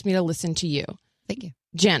basically forced me to listen to you. Thank you.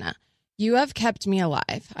 Jana, you have kept me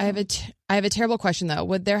alive. I have a terrible question, though.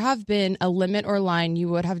 Would there have been a limit or line you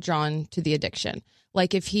would have drawn to the addiction?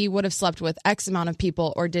 Like if he would have slept with X amount of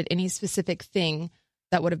people or did any specific thing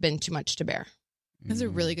that would have been too much to bear? That's a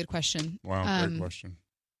really good question. Wow, great question.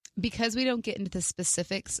 Because we don't get into the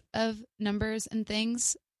specifics of numbers and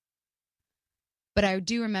things, but I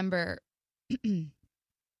do remember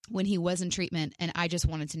when he was in treatment and I just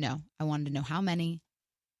wanted to know. I wanted to know how many.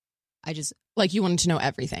 Like you wanted to know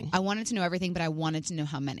everything. I wanted to know everything, but I wanted to know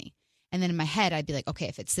how many. And then in my head, I'd be like, okay,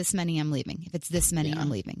 if it's this many, I'm leaving. If it's this many, I'm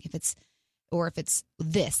leaving. If it's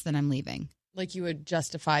this, then I'm leaving. Like you would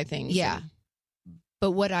justify things. Yeah.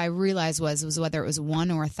 But what I realized was whether it was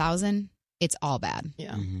 1 or 1,000, it's all bad.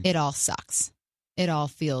 Yeah. Mm-hmm. It all sucks. It all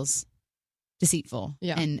feels deceitful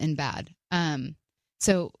Yeah. and bad.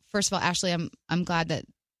 So first of all, Ashley, I'm glad that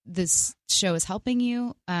this show is helping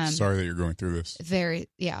you. Sorry that you're going through this.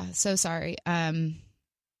 So sorry.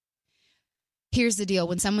 Here's the deal.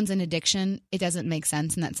 When someone's in addiction, it doesn't make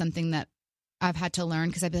sense. And that's something that I've had to learn,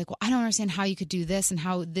 because I'd be like, well, I don't understand how you could do this and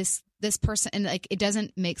how this person, and like, it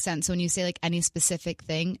doesn't make sense. So when you say like any specific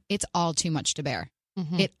thing, it's all too much to bear.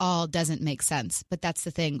 Mm-hmm. It all doesn't make sense. But that's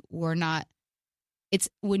the thing. It's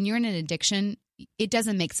when you're in an addiction, it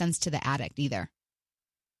doesn't make sense to the addict either.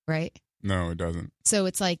 Right? No, it doesn't. So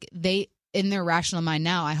it's like in their rational mind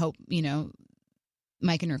now, I hope,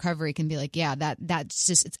 Mike in recovery can be like, yeah, that's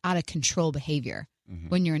just, it's out of control behavior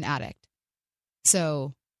when you're an addict.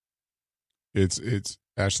 So it's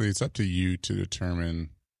Ashley, it's up to you to determine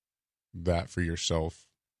that for yourself.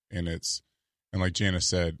 And like Jana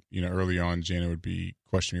said, early on, Jana would be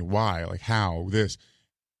questioning why, like how, this.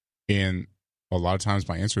 And a lot of times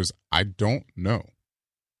my answer is, I don't know.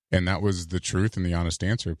 And that was the truth and the honest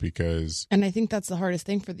answer, because... And I think that's the hardest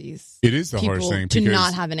thing for these. It is the hardest thing. To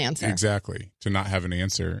not have an answer. Exactly. To not have an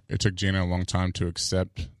answer. It took Jana a long time to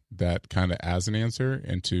accept that kind of as an answer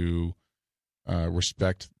and to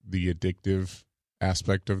respect the addictive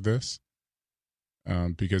aspect of this.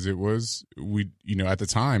 Because it was, at the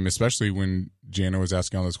time, especially when Jana was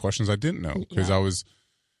asking all those questions, I didn't know, because I was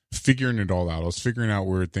figuring it all out. I was figuring out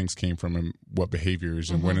where things came from and what behaviors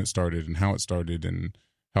and when it started and how it started and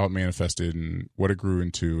how it manifested and what it grew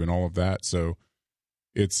into and all of that. So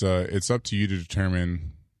it's up to you to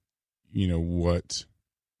determine, what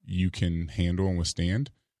you can handle and withstand.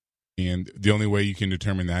 And the only way you can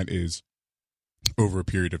determine that is over a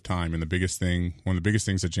period of time. And one of the biggest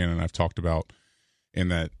things that Jana and I've talked about, and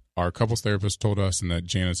that our couples therapist told us, and that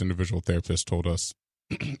Jana's individual therapist told us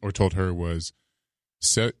or told her, was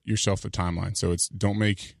set yourself a timeline. So it's no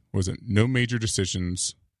major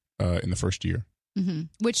decisions in the first year. Mm-hmm.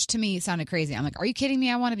 Which to me sounded crazy. I'm like, are you kidding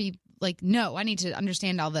me? I want to be like, no, I need to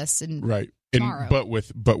understand all this. And right. Tomorrow. But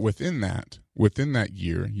within that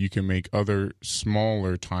year, you can make other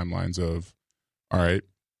smaller timelines of, all right,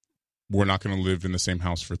 we're not going to live in the same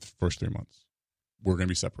house for the first 3 months. We're going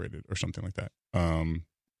to be separated or something like that.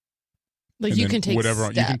 Like you can take whatever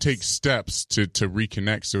steps. You can take steps to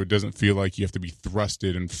reconnect, so it doesn't feel like you have to be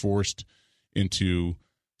thrusted and forced into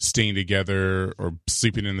staying together or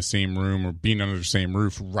sleeping in the same room or being under the same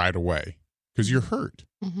roof right away, because you're hurt.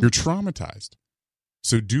 You're traumatized.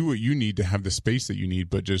 So do what you need to have the space that you need,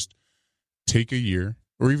 but just take a year,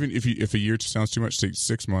 or even if a year sounds too much, take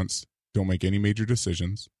 6 months. Don't make any major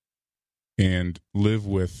decisions, and live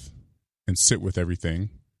with and sit with everything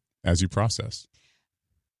as you process.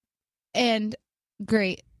 And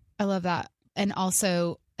great. I love that. And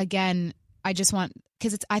also, again, I just want,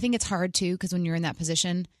 because I think it's hard too, because when you're in that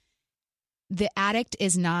position, the addict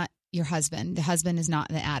is not your husband. The husband is not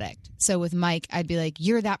the addict. So with Mike, I'd be like,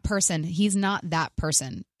 you're that person. He's not that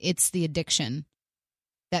person. It's the addiction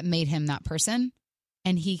that made him that person.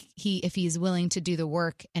 And he if he's willing to do the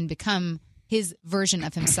work and become his version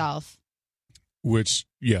of himself. Which,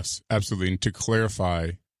 yes, absolutely. And to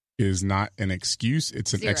clarify, is not an excuse.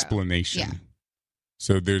 It's an explanation. Yeah.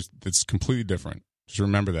 So that's completely different. Just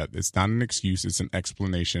remember that. It's not an excuse. It's an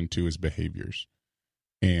explanation to his behaviors.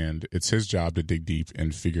 And it's his job to dig deep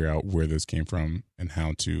and figure out where those came from and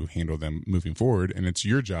how to handle them moving forward. And it's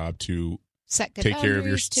your job to set good take care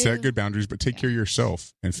of set good boundaries, but take care of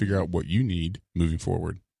yourself and figure out what you need moving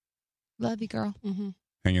forward. Love you, girl. Mm-hmm.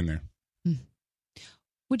 Hang in there.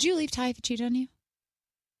 Would you leave Ty if he cheated on you?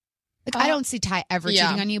 Like, I don't see Ty ever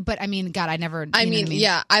cheating on you, but I mean, God, I never. I mean,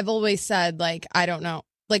 yeah, I've always said, like, I don't know.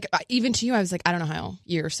 Like, even to you, I was like, I don't know how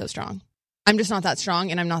you're so strong. I'm just not that strong,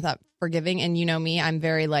 and I'm not that forgiving. And you know me, I'm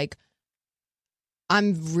very like,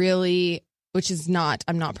 I'm really,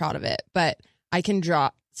 I'm not proud of it, but I can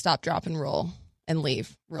stop, drop, and roll and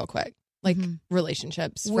leave real quick. Like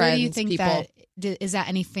relationships, Where friends, do you think people. Is that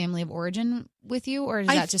any family of origin with you, or is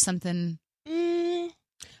that just something?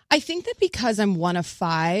 I think that because I'm one of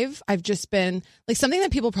 5, I've just been like something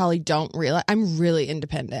that people probably don't realize. I'm really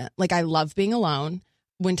independent. Like I love being alone.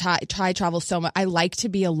 When Ty travels so much, I like to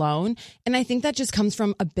be alone. And I think that just comes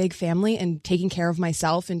from a big family and taking care of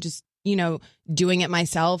myself and just, doing it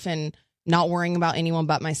myself and not worrying about anyone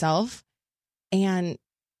but myself. And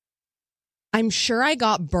I'm sure I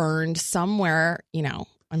got burned somewhere,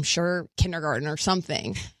 I'm sure kindergarten or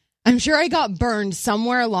something. I'm sure I got burned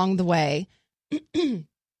somewhere along the way.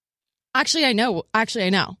 Actually, I know. I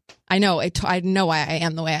know why I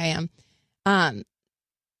am the way I am.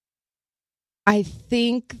 I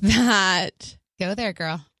think that... Go there,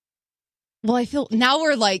 girl. Well, I feel... Now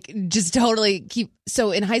we're like just totally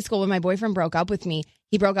so in high school when my boyfriend broke up with me,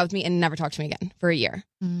 He broke up with me and never talked to me again for a year.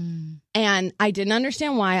 And I didn't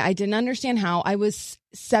understand why. I didn't understand how. I was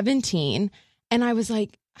 17 and I was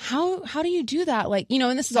like, how do you do that? Like, you know,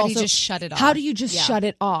 and this is How do also you just shut it off? How do you just shut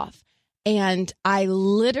it off? And I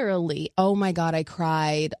literally, oh my God, I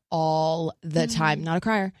cried all the time. Not a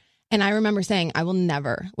crier. And I remember saying, I will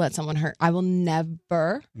never let someone hurt. I will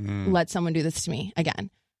never let someone do this to me again.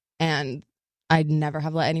 And I'd never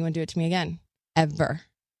have let anyone do it to me again, ever.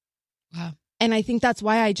 Wow. And I think that's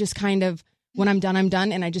why I just kind of, when I'm done,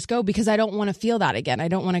 and I just go, because I don't want to feel that again. I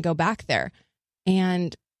don't want to go back there.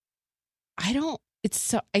 And I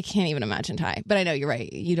can't even imagine, Ty, but I know you're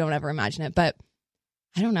right. You don't ever imagine it, but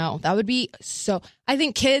I don't know. That would be so, I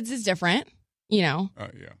think kids is different, you know?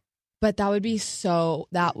 Yeah. But that would be so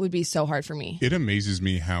hard for me. It amazes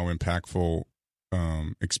me how impactful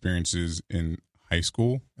experiences in high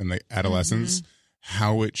school and like adolescence,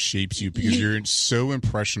 how it shapes you, because you're so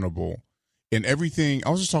impressionable in everything. I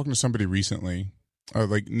was just talking to somebody recently,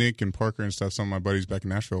 like Nick and Parker and stuff, some of my buddies back in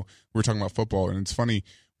Nashville. We were talking about football, and it's funny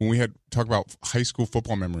when we had talk about high school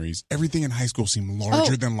football memories, everything in high school seemed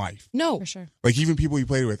larger than life. No. For sure. Like even people you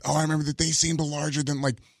played with, I remember that they seemed larger than,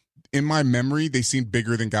 like, in my memory, they seemed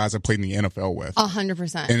bigger than guys I played in the NFL with.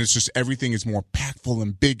 100%. And it's just everything is more impactful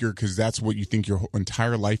and bigger because that's what you think your whole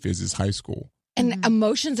entire life is high school. And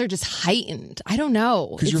emotions are just heightened. I don't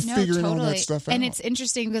know. Because you're figuring all that stuff out. And it's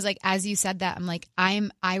interesting because, like, as you said that, I'm like, I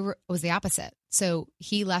was the opposite. So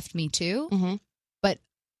he left me too, but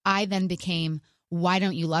I then became, why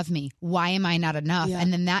don't you love me? Why am I not enough? Yeah.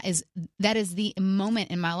 And then that is the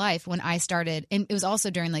moment in my life when I started, and it was also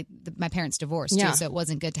during like my parents' divorce too, so it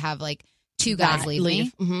wasn't good to have like two guys leave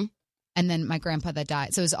me, and then my grandpa that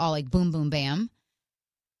died. So it was all like boom, boom, bam.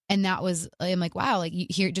 And that was, I'm like, wow, like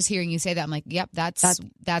just hearing you say that, I'm like, yep,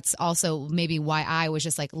 that's also maybe why I was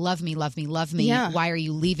just like, love me, love me, love me. Yeah. Why are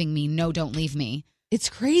you leaving me? No, don't leave me. It's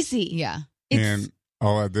crazy. Yeah. And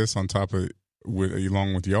I'll add this on top of it,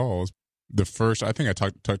 along with y'all's. The first, I think I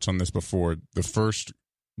touched on this before, the first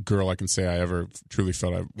girl I can say I ever truly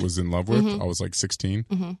felt I was in love with, I was like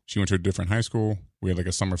 16. She went to a different high school. We had like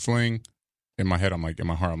a summer fling. In my head, I'm like, in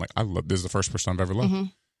my heart, I'm like, this is the first person I've ever loved.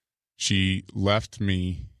 She left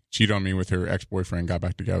me, cheated on me with her ex-boyfriend, got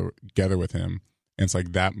back together with him. And it's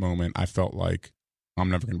like that moment, I felt like I'm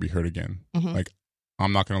never going to be hurt again. Like,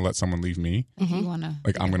 I'm not going to let someone leave me. You wanna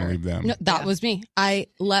like, I'm going to leave them. No, that was me. I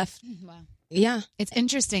left. Wow. Yeah. It's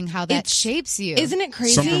interesting how that shapes you. Isn't it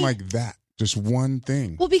crazy? Something like that. Just one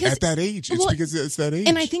thing. Well, because at that age, because it's that age.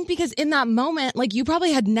 And I think because in that moment, like you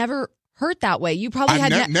probably had never hurt that way. You probably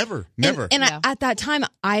had never. And at that time,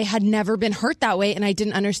 I had never been hurt that way, and I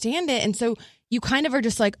didn't understand it. And so you kind of are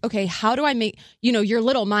just like, okay, how do I make? Your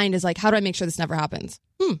little mind is like, how do I make sure this never happens?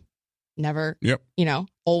 Never. Yep.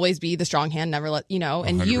 Always be the strong hand. Never let. And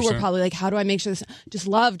 100%. you were probably like, how do I make sure this? Just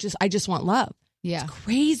love. I just want love. Yeah. It's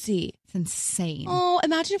crazy. It's insane. Oh,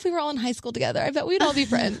 imagine if we were all in high school together. I bet we'd all be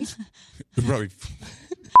friends. We'd probably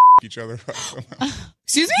each other up somehow.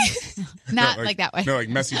 Excuse me? Not like that way. No, like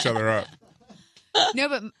mess each other up. No,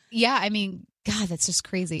 but yeah, I mean, God, that's just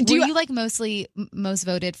crazy. Do Were you- you like most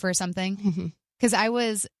voted for something? Because I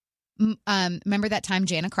was, remember that time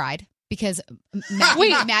Jana cried? Because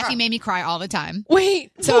Matthew made me cry all the time.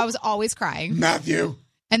 Wait. So I was always crying. Matthew.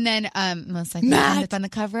 And then I was like, Matt. up on the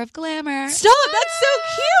cover of Glamour. Stop. That's so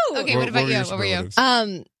cute. Okay, what about you? What were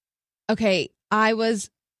you? Okay, I was.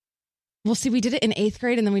 Well, see, we did it in 8th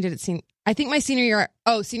grade, and then we did it I think my senior year.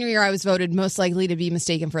 Senior year, I was voted most likely to be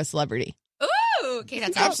mistaken for a celebrity. Ooh, okay,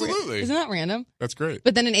 that's Absolutely. Isn't that random? That's great.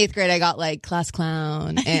 But then in 8th grade, I got like class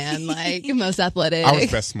clown and like most athletic. I was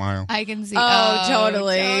best smile. I can see. Oh,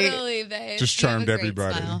 totally. Totally, babe. Just You have charmed a great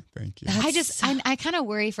everybody. smile. Thank you. I kind of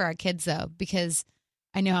worry for our kids though, because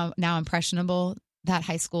I know how impressionable that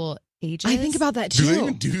high school age is. I think about that Do too. they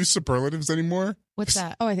even do superlatives anymore? What's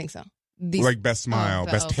that? Oh, I think so. Like best smile,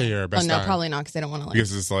 best okay. hair, Oh best no, eye. probably not because they don't want to like.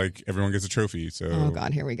 Because it's like everyone gets a trophy. So Oh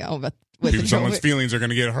God, here we go. But with the someone's trophy. feelings are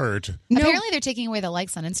going to get hurt. No. Apparently, they're taking away the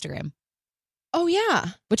likes on Instagram, Oh yeah.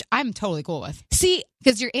 which I'm totally cool with, See,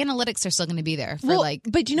 because your analytics are still going to be there for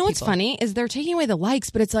but you know what's people. funny is they're taking away the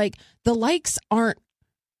likes, but it's like the likes aren't.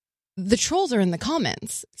 The trolls are in the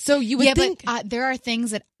comments, so you would think. But there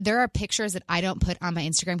are pictures that I don't put on my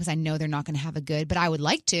Instagram because I know they're not going to have a good, but I would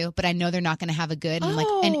like to, but I know they're not going to have a good,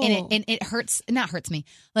 and it hurts. Not hurts me,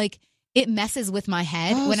 like it messes with my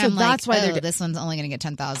head when so I'm that's like, why they're this one's only going to get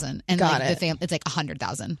 10,000, and Got like it. it's like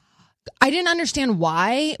 100,000. I didn't understand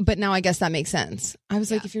why, but now I guess that makes sense. I was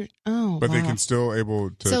like, if you're But they wow. can still able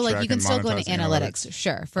to So like track you can and still go into monetize analytics,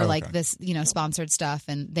 sure, for like Okay. this, sponsored stuff,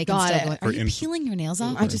 and they can Got still it. go. Are For you peeling your nails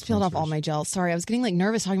off? I just peeled off all my gel. Sorry, I was getting like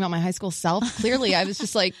nervous talking about my high school self. Clearly, I was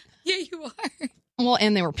just like, Yeah, you are. Well,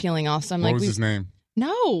 and they were peeling off. So I'm What like, was his name?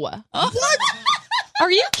 No. What?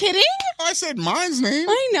 Are you kidding? I said mine's name.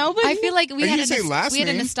 I know, but I feel like we You had didn't say last we had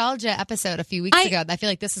a name. nostalgia episode a few weeks ago. I feel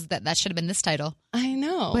like this is that should have been this title. I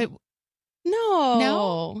know. But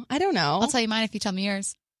No. I don't know. I'll tell you mine if you tell me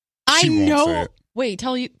yours. I She won't know. say it. Wait,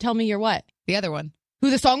 tell me your what? The other one. Who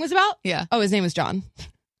the song was about? Yeah. Oh, his name was John.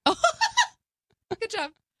 Good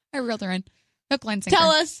job. I reeled her in. Hook, line, sinker. Tell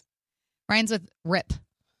us. Ryan's with Rip.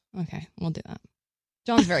 Okay, we'll do that.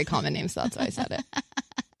 John's a very common name, so that's why I said it.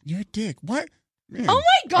 You're a dick. What? Man, Oh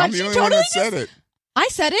my God, I'm the she only one totally that said it. I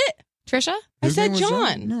said it. Trisha? I His said name was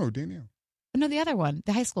John. No, Danielle. No, the other one.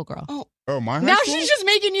 The high school girl. Oh, my high Now school? she's just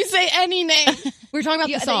making you say any name. We were talking about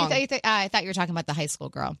You- the song. I thought you were talking about the high school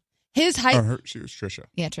girl. His height. She was Trisha.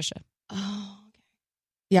 Yeah, Trisha. Oh, okay.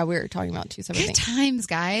 Yeah, we were talking about two separate Good things. times,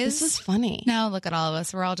 guys. This was funny. Now look at all of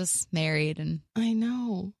us. We're all just married and I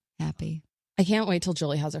know. happy. I can't wait till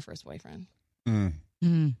Julie has her first boyfriend.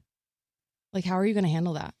 Mm. Like, how are you going to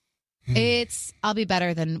handle that? I'll be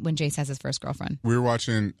better than when Jace has his first girlfriend. We were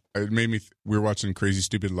watching. It made me. We were watching Crazy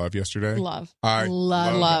Stupid Love yesterday. Love. I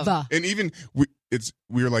Love. And even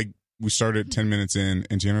we were like, we started 10 minutes in,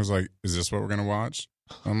 and Jana was like, "Is this what we're gonna watch?"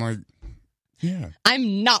 I'm like, "Yeah."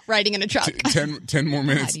 I'm not riding in a truck. 10 more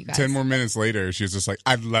minutes. you guys. 10 more minutes later, she was just like,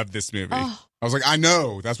 "I love this movie." Oh. I was like, "I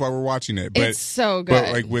know. That's why we're watching it." But It's so good.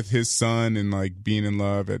 But like with his son and like being in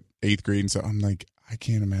love at 8th grade, and so I'm like, I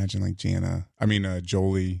can't imagine like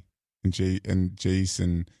Jolie and Jace,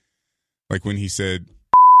 and like when he said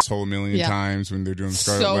whole million Yeah. times when they're doing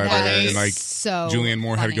Scarlet So Letter, funny. and like So Julianne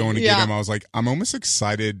Moore had to go in to Yeah. get him. I was like, I'm almost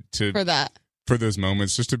excited for that. for those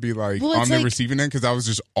moments, just to be like Well, on it's the like- receiving end, because I was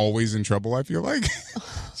just always in trouble. I feel like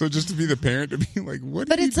so just to be the parent to be like, what?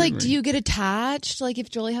 But are it's you like, doing? do you get attached? Like, if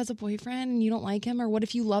Julie has a boyfriend and you don't like him, or what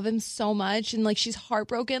if you love him so much and like she's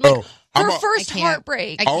heartbroken? Like her first I can't.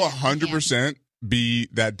 heartbreak. I'll can't. 100% be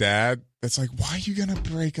that dad that's like, why are you gonna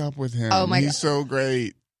break up with him? Oh my He's God. so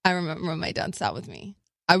great. I remember when my dad sat with me.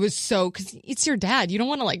 I was because it's your dad. You don't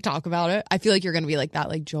want to like talk about it. I feel like you're gonna be like that.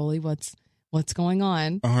 Like, Jolie, what's going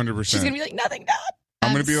on? 100%. She's gonna be like, nothing, Dad.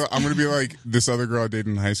 I'm gonna be like this other girl I dated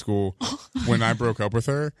in high school when I broke up with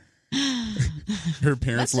her. Her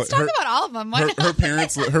parents Let's talk about all of them. Why not?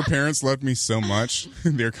 her parents loved me so much.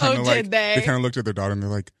 They're kind of like did they? kind of looked at their daughter and they're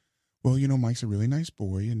like, well, Mike's a really nice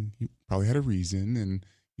boy and he probably had a reason, and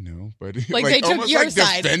but Like, they took almost your like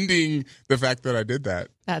side. defending the fact that I did that.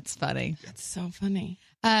 That's funny. That's so funny.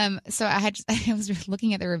 So I was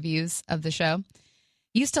looking at the reviews of the show.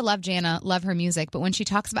 Used to love Jana, love her music, but when she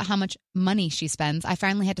talks about how much money she spends, I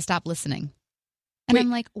finally had to stop listening. And Wait. I'm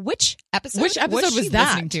like, which episode? Which episode was she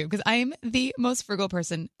that? listening to? Because I'm the most frugal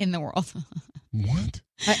person in the world. What?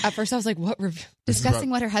 At first, I was like, what review? This is Discussing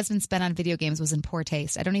about- what her husband spent on video games was in poor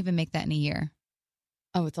taste. I don't even make that in a year.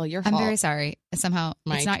 Oh, it's all your I'm fault. very sorry. Somehow,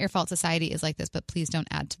 Mike. it's not your fault. Society is like this, but please don't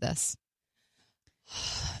add to this.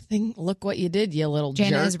 Look what you did, you little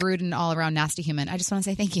Jana jerk. is rude and all around nasty human. I just want to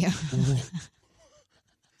say thank you.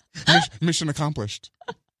 Mission accomplished.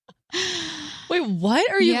 Wait, what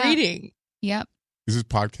are you Yeah. reading? Yep. Is this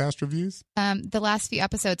podcast reviews? The last few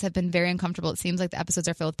episodes have been very uncomfortable. It seems like the episodes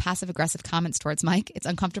are filled with passive-aggressive comments towards Mike. It's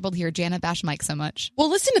uncomfortable to hear Jana bash Mike so much. Well,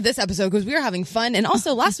 listen to this episode because we were having fun. And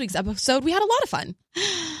also last week's episode, we had a lot of fun.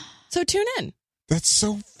 So tune in. That's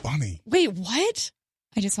so funny. Wait, what?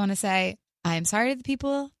 I just want to say I'm sorry to the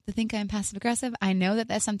people that think I'm passive-aggressive. I know that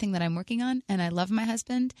that's something that I'm working on, and I love my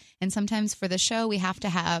husband. And sometimes for the show, we have to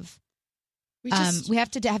have We just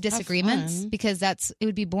have disagreements fun. because it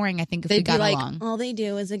would be boring, I think, if they'd we be got like, along. all they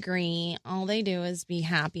do is agree. All they do is be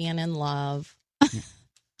happy and in love.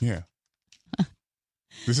 Yeah.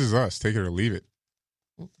 This is us. Take it or leave it.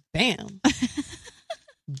 Bam.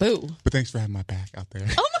 Boo. But thanks for having my back out there.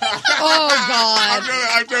 Oh God.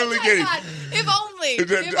 I'm totally kidding. If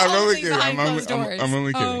only. I'm only kidding. behind I'm closed doors.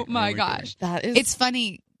 only kidding. Oh I'm my only gosh. That is It's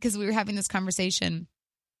funny because we were having this conversation.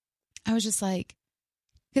 I was just like,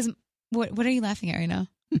 because what are you laughing at right now?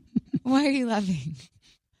 Why are you laughing?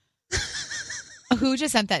 Who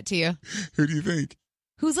just sent that to you? Who do you think?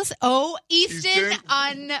 Who's listening? Oh, Easton.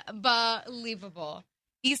 Easton? Unbelievable.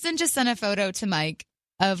 Easton just sent a photo to Mike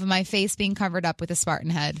of my face being covered up with a Spartan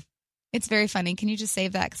head. It's very funny. Can you just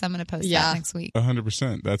save that? Because I'm going to post that next week.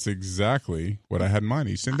 100%. That's exactly what I had in mind,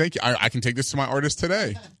 Easton. Thank you. I can take this to my artist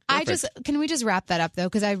today. Can we just wrap that up though?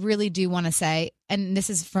 Because I really do want to say, and this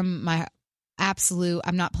is from my absolute,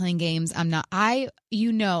 I'm not playing games. I've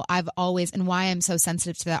always, and why I'm so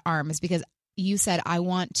sensitive to that arm is because you said, I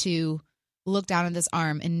want to look down at this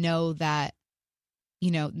arm and know that,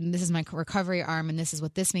 this is my recovery arm and this is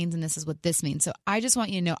what this means and this is what this means. So I just want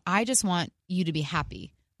you to know, I just want you to be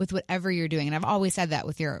happy with whatever you're doing. And I've always said that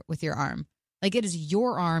with your arm. Like, it is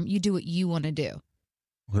your arm. You do what you want to do.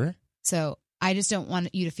 Okay. So I just don't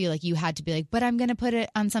want you to feel like you had to be like, but I'm going to put it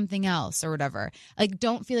on something else or whatever. Like,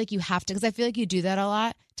 don't feel like you have to, because I feel like you do that a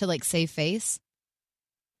lot to like save face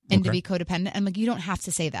and to be codependent. I'm like, you don't have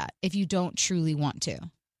to say that if you don't truly want to,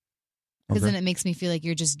 because then it makes me feel like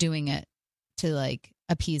you're just doing it to like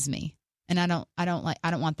appease me. And I don't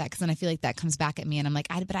want that, because then I feel like that comes back at me and I'm like,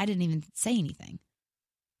 but I didn't even say anything.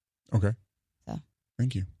 Okay. So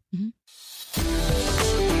thank you. Mm-hmm.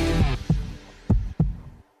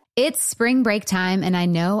 It's spring break time, and I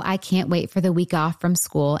know I can't wait for the week off from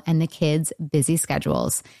school and the kids' busy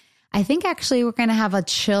schedules. I think actually we're going to have a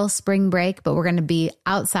chill spring break, but we're going to be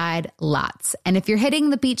outside lots. And if you're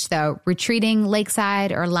hitting the beach though, retreating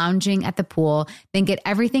lakeside or lounging at the pool, then get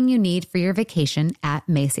everything you need for your vacation at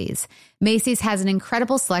Macy's. Macy's has an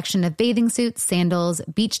incredible selection of bathing suits, sandals,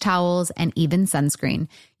 beach towels, and even sunscreen.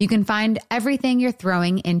 You can find everything you're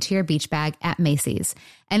throwing into your beach bag at Macy's.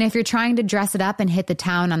 And if you're trying to dress it up and hit the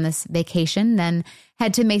town on this vacation, then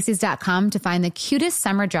head to Macy's.com to find the cutest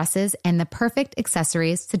summer dresses and the perfect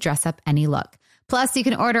accessories to dress up any look. Plus, you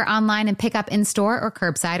can order online and pick up in store or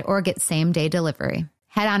curbside or get same-day delivery.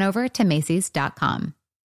 Head on over to Macy's.com.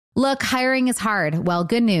 Look, hiring is hard. Well,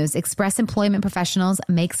 good news. Express Employment Professionals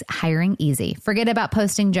makes hiring easy. Forget about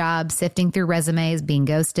posting jobs, sifting through resumes, being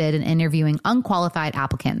ghosted, and interviewing unqualified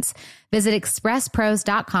applicants. Visit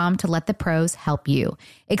expresspros.com to let the pros help you.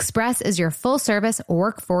 Express is your full-service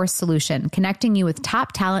workforce solution, connecting you with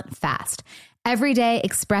top talent fast. Every day,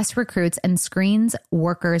 Express recruits and screens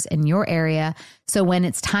workers in your area, so when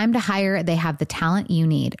it's time to hire, they have the talent you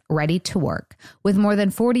need, ready to work. With more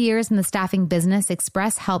than 40 years in the staffing business,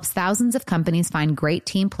 Express helps thousands of companies find great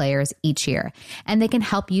team players each year. And they can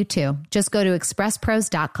help you too. Just go to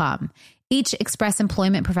expresspros.com. Each Express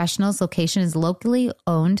Employment Professionals location is locally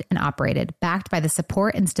owned and operated, backed by the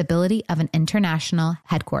support and stability of an international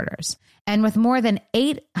headquarters. And with more than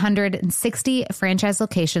 860 franchise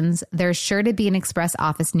locations, there's sure to be an Express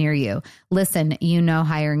office near you. Listen, you know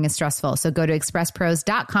hiring is stressful, so go to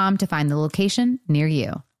expresspros.com to find the location near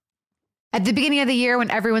you. At the beginning of the year, when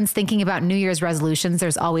everyone's thinking about New Year's resolutions,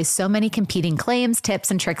 there's always so many competing claims, tips,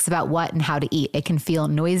 and tricks about what and how to eat. It can feel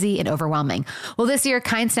noisy and overwhelming. Well, this year,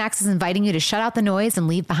 Kind Snacks is inviting you to shut out the noise and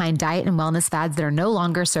leave behind diet and wellness fads that are no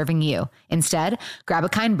longer serving you. Instead, grab a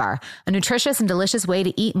Kind Bar, a nutritious and delicious way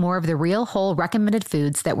to eat more of the real, whole, recommended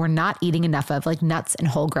foods that we're not eating enough of, like nuts and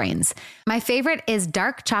whole grains. My favorite is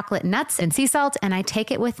dark chocolate nuts and sea salt, and I take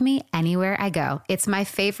it with me anywhere I go. It's my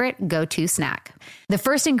favorite go-to snack. The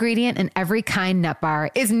first ingredient in every Kind nut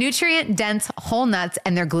bar is nutrient-dense whole nuts,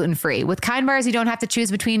 and they're gluten-free. With Kind bars, you don't have to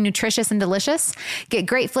choose between nutritious and delicious. Get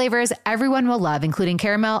great flavors everyone will love, including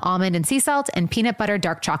caramel, almond, and sea salt, and peanut butter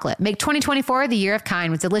dark chocolate. Make 2024 the year of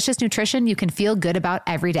Kind with delicious nutrition you can feel good about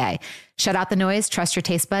every day. Shut out the noise, trust your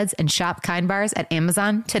taste buds, and shop Kind bars at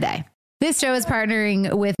Amazon today. This show is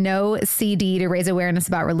partnering with No CD to raise awareness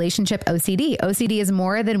about relationship OCD. OCD is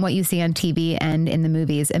more than what you see on TV and in the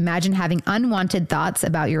movies. Imagine having unwanted thoughts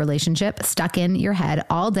about your relationship stuck in your head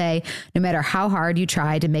all day, no matter how hard you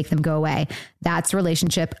try to make them go away. That's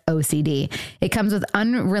relationship OCD. It comes with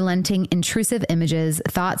unrelenting, intrusive images,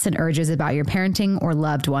 thoughts, and urges about your parenting or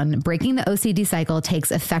loved one. Breaking the OCD cycle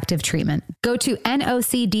takes effective treatment. Go to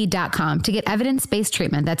nocd.com to get evidence-based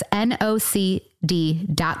treatment. That's nocd.com.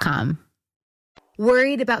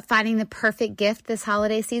 Worried about finding the perfect gift this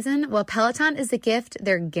holiday season? Well, Peloton is the gift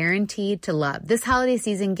they're guaranteed to love. This holiday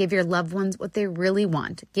season, give your loved ones what they really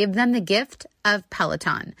want. Give them the gift of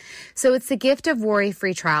Peloton. So it's the gift of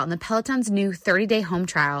worry-free trial. And the Peloton's new 30-day home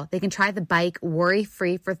trial, they can try the bike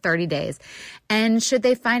worry-free for 30 days. And should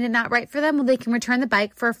they find it not right for them, well, they can return the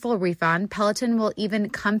bike for a full refund. Peloton will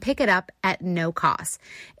even come pick it up at no cost.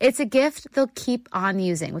 It's a gift they'll keep on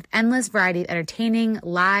using with endless variety of entertaining,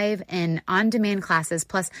 live, and on-demand classes,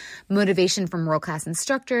 plus motivation from world-class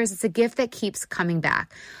instructors. It's a gift that keeps coming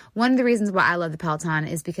back. One of the reasons why I love the Peloton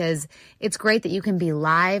is because it's great that you can be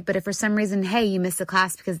live, but if for some reason, hey, you missed a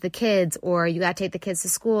class because of the kids or you got to take the kids to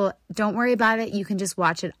school, don't worry about it. You can just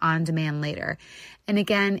watch it on demand later. And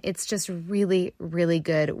again, it's just really, really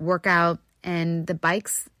good workout, and the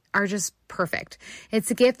bikes are just perfect.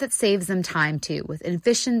 It's a gift that saves them time too. With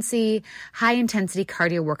efficiency, high intensity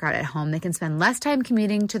cardio workout at home, they can spend less time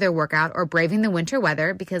commuting to their workout or braving the winter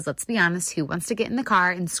weather, because let's be honest, who wants to get in the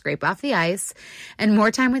car and scrape off the ice, and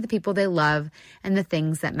more time with the people they love and the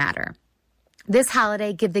things that matter. This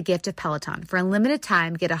holiday, give the gift of Peloton. For a limited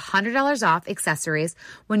time, get $100 off accessories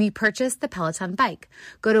when you purchase the Peloton bike.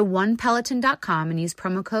 Go to onepeloton.com and use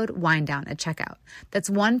promo code WINEDOWN at checkout.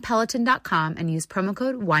 That's onepeloton.com and use promo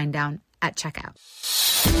code WINEDOWN at checkout.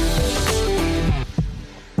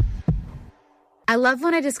 I love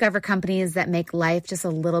when I discover companies that make life just a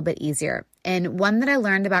little bit easier. And one that I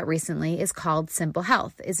learned about recently is called Simple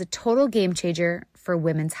Health. It's a total game changer for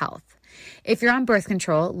women's health. If you're on birth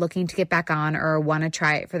control, looking to get back on, or want to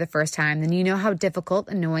try it for the first time, then you know how difficult,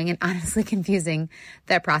 annoying, and honestly confusing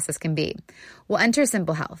that process can be. Well, enter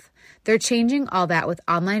Simple Health. They're changing all that with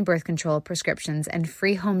online birth control prescriptions and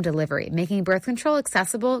free home delivery, making birth control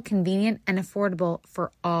accessible, convenient, and affordable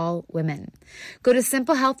for all women. Go to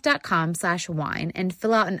simplehealth.com/wine and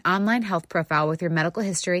fill out an online health profile with your medical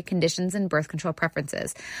history, conditions, and birth control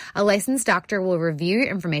preferences. A licensed doctor will review your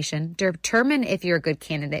information, determine if you're a good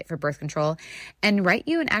candidate for birth control, and write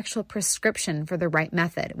you an actual prescription for the right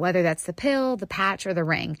method, whether that's the pill, the patch, or the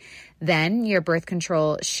ring. Then your birth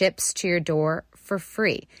control ships to your door for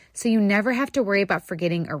free, so you never have to worry about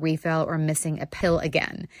forgetting a refill or missing a pill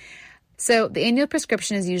again. So the annual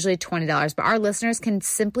prescription is usually $20, but our listeners can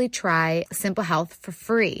simply try Simple Health for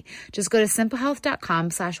free. Just go to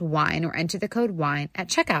simplehealth.com/wine or enter the code WINE at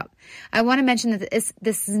checkout. I want to mention that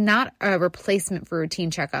this is not a replacement for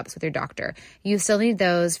routine checkups with your doctor. You still need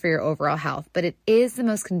those for your overall health, but it is the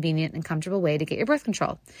most convenient and comfortable way to get your birth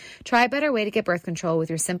control. Try a better way to get birth control with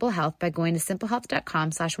your Simple Health by going to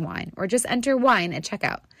simplehealth.com/wine or just enter WINE at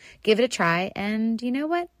checkout. Give it a try, and you know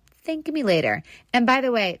what? Thank me later. And by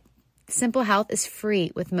the way, Simple Health is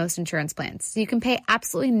free with most insurance plans, so you can pay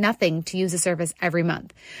absolutely nothing to use the service every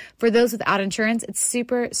month. For those without insurance, it's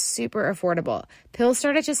super, super affordable. Pills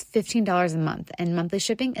start at just $15 a month, and monthly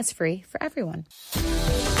shipping is free for everyone.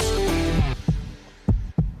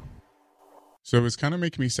 So it's kind of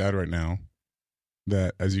making me sad right now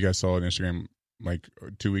that, as you guys saw on Instagram like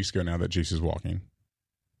 2 weeks ago now, that Jace is walking.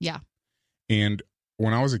 Yeah. And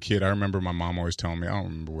when I was a kid, I remember my mom always telling me, I don't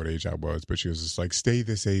remember what age I was, but she was just like, stay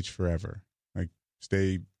this age forever. Like,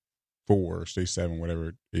 stay 4, stay 7,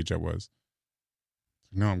 whatever age I was.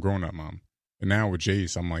 No, I'm growing up, Mom. And now with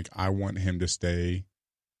Jace, I'm like, I want him to stay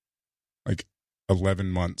like 11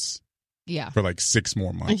 months. Yeah. For like 6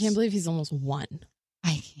 more months. I can't believe he's almost 1.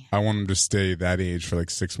 I can't. I want him to stay that age for like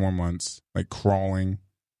 6 more months, like crawling.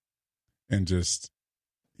 And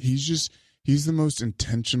he's the most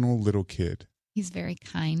intentional little kid. He's very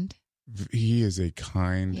kind. He is a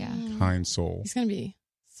kind soul. He's going to be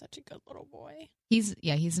such a good little boy. He's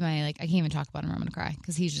my, like, I can't even talk about him or I'm going to cry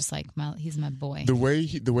because he's just like, he's my boy. The way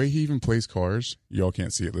he even plays cars, y'all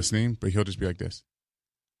can't see it listening, but he'll just be like this.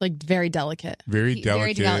 Like very delicate. Very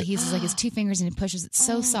delicate. He's just like his 2 fingers and he pushes it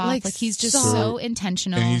so soft. Like he's just so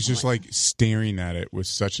intentional. And he's just like staring at it with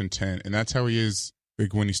such intent. And that's how he is.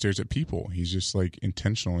 Like when he stares at people, he's just like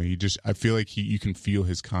intentional. I feel like you can feel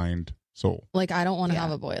his kind soul. Like, I don't want to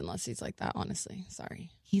have a boy unless he's like that, honestly. Sorry.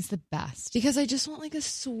 He's the best. Because I just want like a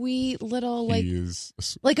sweet little, like, he is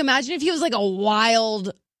like imagine if he was like a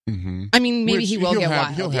wild, mm-hmm. I mean, maybe he will get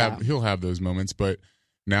wild. He'll have those moments, but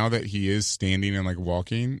now that he is standing and like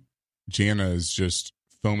walking, Jana is just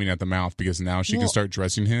foaming at the mouth because now she can start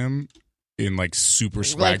dressing him in like super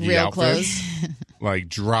swaggy outfits. Like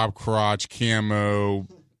drop crotch, camo,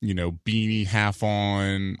 beanie half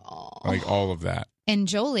on, like all of that. And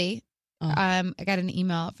Jolie, I got an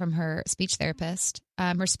email from her speech therapist.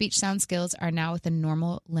 Her speech sound skills are now within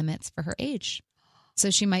normal limits for her age.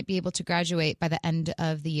 So she might be able to graduate by the end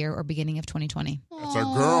of the year or beginning of 2020. That's our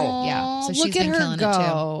girl. Yeah. So she's been killing it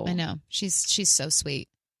too. I know. She's so sweet.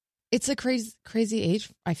 It's a crazy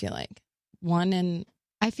age, I feel like. 1 and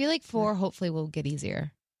I feel like 4 hopefully will get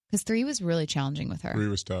easier. Because 3 was really challenging with her. 3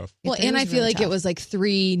 was tough. Well, and I feel like it was like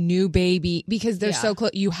 3 new baby because they're so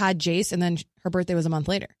close. You had Jace and then her birthday was a month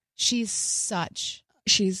later. She's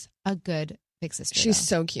a good big sister. She's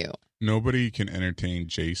so cute. Nobody can entertain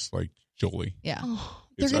Jace like Jolie. Yeah. Oh,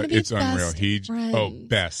 it's unreal.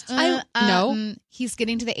 Best. No. He's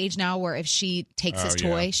getting to the age now where if she takes his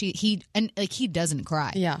toy, he doesn't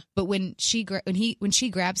cry. Yeah. But when she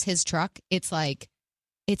grabs his truck, it's like,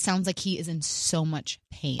 it sounds like he is in so much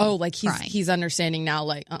pain. Oh, like he's understanding now,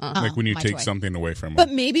 like like when you take something away from him.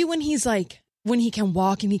 But maybe when he's like, when he can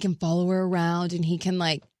walk and he can follow her around and he can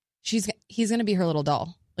like, he's gonna be her little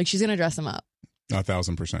doll. Like she's gonna dress him up.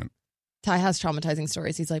 1,000%. Ty has traumatizing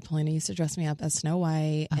stories. He's like, Polina used to dress me up as Snow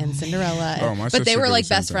White and Cinderella. My but they were like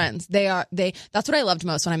sister did the best same friends. That's what I loved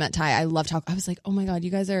most when I met Ty. I loved how I was like, oh my God,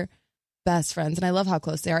 you guys are best friends. And I love how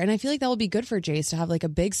close they are. And I feel like that will be good for Jace to have like a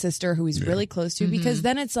big sister who he's really close to because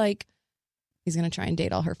then it's like, he's going to try and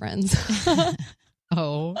date all her friends.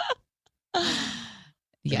 Oh.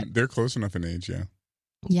 Yeah. And they're close enough in age, yeah.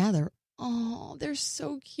 Yeah, they're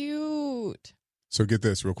so cute. So get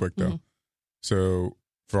this real quick, though. Mm-hmm. So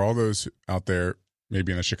for all those out there,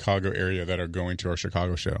 maybe in the Chicago area that are going to our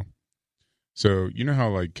Chicago show. So you know how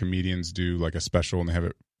like comedians do like a special and they have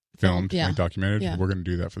it filmed, Yeah. like documented. Yeah. We're going to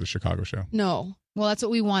do that for the Chicago show. No. Well, that's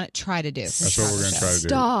what we want to try to do. That's what we're going to try to do.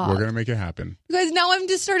 Stop. We're going to make it happen. You guys, now I'm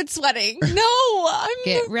just started sweating. No, I'm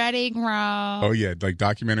Get ready, girl. Oh yeah, like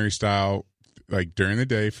documentary style, like during the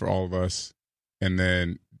day for all of us, and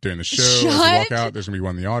then during the show, as we walk Shut out, there's gonna be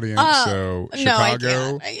one in the audience. So No, I Chicago,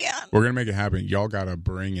 can't. I can't. we're gonna make it happen. Y'all gotta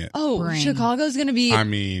bring it. Oh, Bring. Chicago's gonna be. I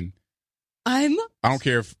mean, I don't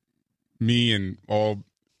care if me and all,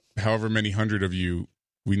 however many hundred of you,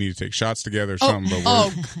 we need to take shots together or something.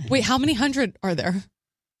 But we're Wait, how many hundred are there?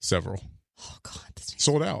 several Oh God, this makes-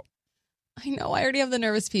 sold out. I know. I already have the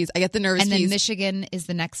nervous peas. I get the nervous And peas. then Michigan is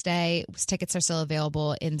the next day. Tickets are still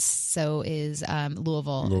available, and so is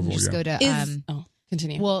Louisville. Louisville, Just yeah. go to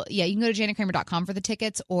Continue. well, yeah, you can go to JanetKramer.com for the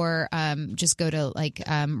tickets, or just go to like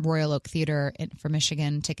Royal Oak Theater for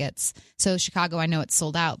Michigan tickets. So Chicago, I know it's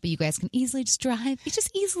sold out, but you guys can easily just drive. You just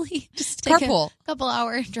easily just take Carpool. a couple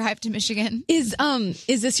hour drive to Michigan. Is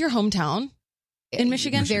this your hometown in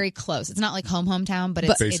Michigan? Very close. It's not like hometown, but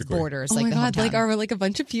But- it's Basically. borders Oh like my the God! hometown. Like, are like a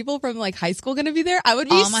bunch of people from like high school going to be there? I would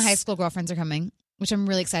be. All my high school girlfriends are coming, which I'm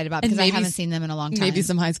really excited about And because I maybe haven't seen them in a long time. Maybe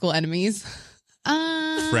some high school enemies,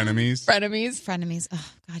 Frenemies. frenemies.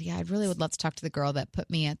 Oh God, yeah, I really would love to talk to the girl that put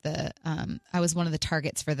me at the. I was one of the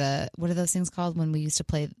targets for the. What are those things called when we used to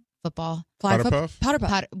play football? Powder puff? Powder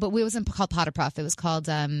puff. But it wasn't called Potter Puff. It was called.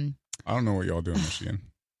 I don't know what y'all do in Michigan.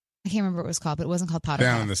 I can't remember what it was called, but it wasn't called Potter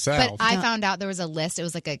Down Puff. in the South. But I Yeah. found out there was a list. It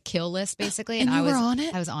was like a kill list, basically, And I you was were on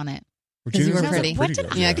it? I was on it. Because you were Regina's a pretty. What did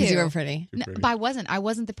girl. I Yeah, because you do? were pretty. You're No, pretty. but I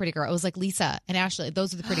wasn't the pretty girl. It was like Lisa and Ashley.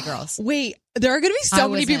 Those are the pretty girls. Wait, there are going to be so I many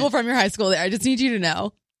wasn't. people from your high school there. I just need you to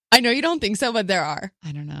know. I know you don't think so, but there are.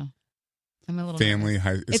 I don't know. I'm a little Family. nervous.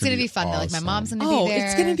 High, It's gonna be fun though. Like my awesome. mom's gonna Oh, be there.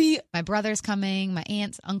 it's going to be. My brother's coming. My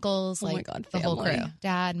aunts, uncles, Oh my like God, the whole crew. family.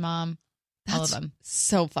 Dad, mom, all of That's them.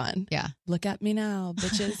 so fun. Yeah. Look at me now,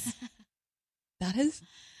 bitches.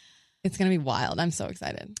 It's going to be wild. I'm so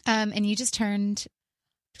excited. And you just turned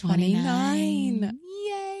 29.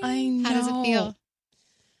 Yay! I know. How does it feel?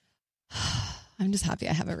 I'm just happy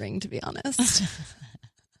I have a ring, to be honest.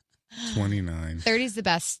 29. 30's the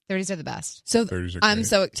best. 30s are the best. So 30s are I'm great.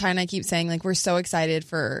 so Ty and I keep saying like we're so excited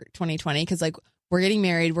for 2020 because like we're getting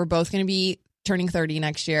married. We're both going to be turning 30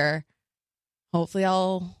 next year. Hopefully,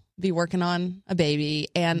 I'll be working on a baby,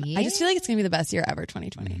 and I just feel like it's going to be the best year ever,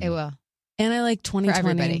 2020. It will. And I like 2020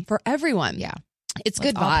 everybody. for everyone. Yeah. It's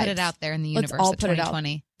Let's good all vibes. put it out there in the Let's universe. all of put it out.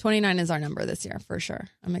 2020. 29 is our number this year for sure.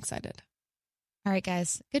 I'm excited. All right,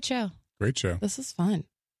 guys. Good show. Great show. This is fun.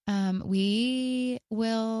 We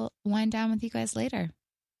will wind down with you guys later.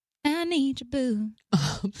 I need your boo.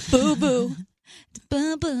 Boo boo.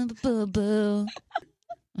 Boo, boo, boo, boo, boo.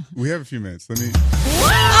 We have a few minutes. Let me.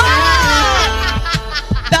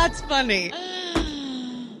 That's funny.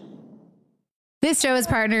 This show is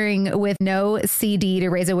partnering with No CD to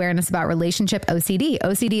raise awareness about relationship OCD.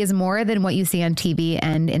 OCD is more than what you see on TV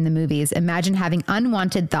and in the movies. Imagine having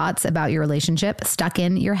unwanted thoughts about your relationship stuck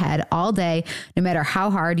in your head all day, no matter how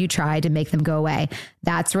hard you try to make them go away.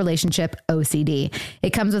 That's relationship OCD. It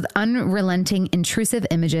comes with unrelenting, intrusive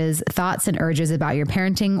images, thoughts, and urges about your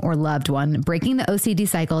parenting or loved one. Breaking the OCD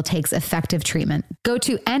cycle takes effective treatment. Go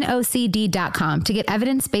to nocd.com to get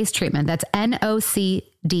evidence-based treatment. That's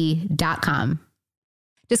nocd.com.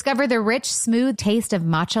 Discover the rich, smooth taste of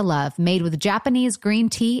matcha love made with Japanese green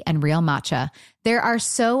tea and real matcha. There are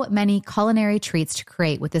so many culinary treats to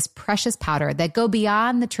create with this precious powder that go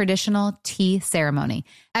beyond the traditional tea ceremony.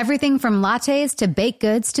 Everything from lattes to baked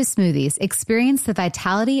goods to smoothies. Experience the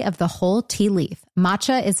vitality of the whole tea leaf.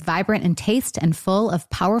 Matcha is vibrant in taste and full of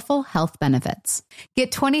powerful health benefits. Get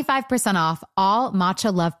 25% off all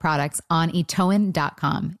Matcha Love products on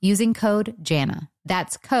etoin.com using code JANA.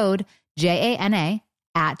 That's code JANA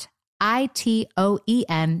at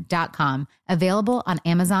itoen.com. Available on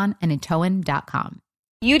Amazon and etoin.com.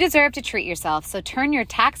 You deserve to treat yourself, so turn your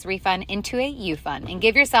tax refund into a U-Fund and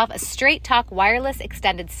give yourself a Straight Talk Wireless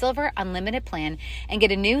Extended Silver Unlimited plan and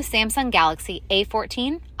get a new Samsung Galaxy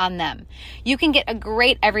A14 on them. You can get a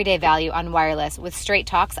great everyday value on wireless with Straight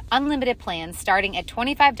Talk's unlimited plans starting at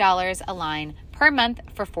 $25 a line per month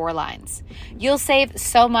for 4 lines. You'll save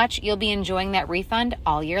so much, you'll be enjoying that refund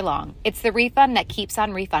all year long. It's the refund that keeps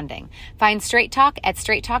on refunding. Find Straight Talk at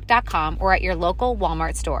straighttalk.com or at your local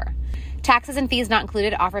Walmart store. Taxes and fees not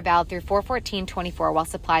included. Offer valid through 4/14/24 while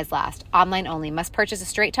supplies last. Online only. Must purchase a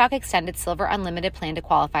Straight Talk Extended Silver Unlimited plan to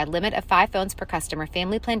qualify. Limit of 5 phones per customer.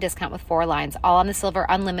 Family plan discount with 4 lines. All on the Silver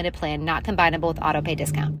Unlimited plan. Not combinable with autopay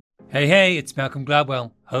discount. Hey, it's Malcolm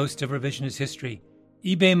Gladwell, host of Revisionist History.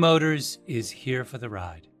 eBay Motors is here for the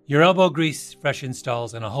ride. Your elbow grease, fresh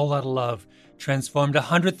installs, and a whole lot of love transformed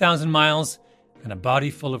 100,000 miles and a body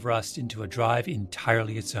full of rust into a drive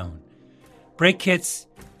entirely its own. Brake kits,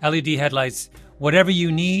 LED headlights, whatever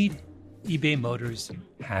you need, eBay Motors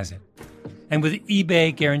has it. And with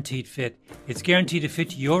eBay Guaranteed Fit, it's guaranteed to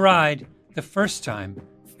fit your ride the first time,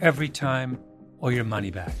 every time, or your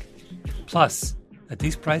money back. Plus, at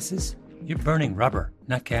these prices, you're burning rubber,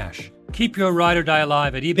 not cash. Keep your ride or die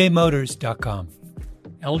alive at ebaymotors.com.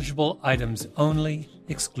 Eligible items only.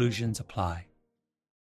 Exclusions apply.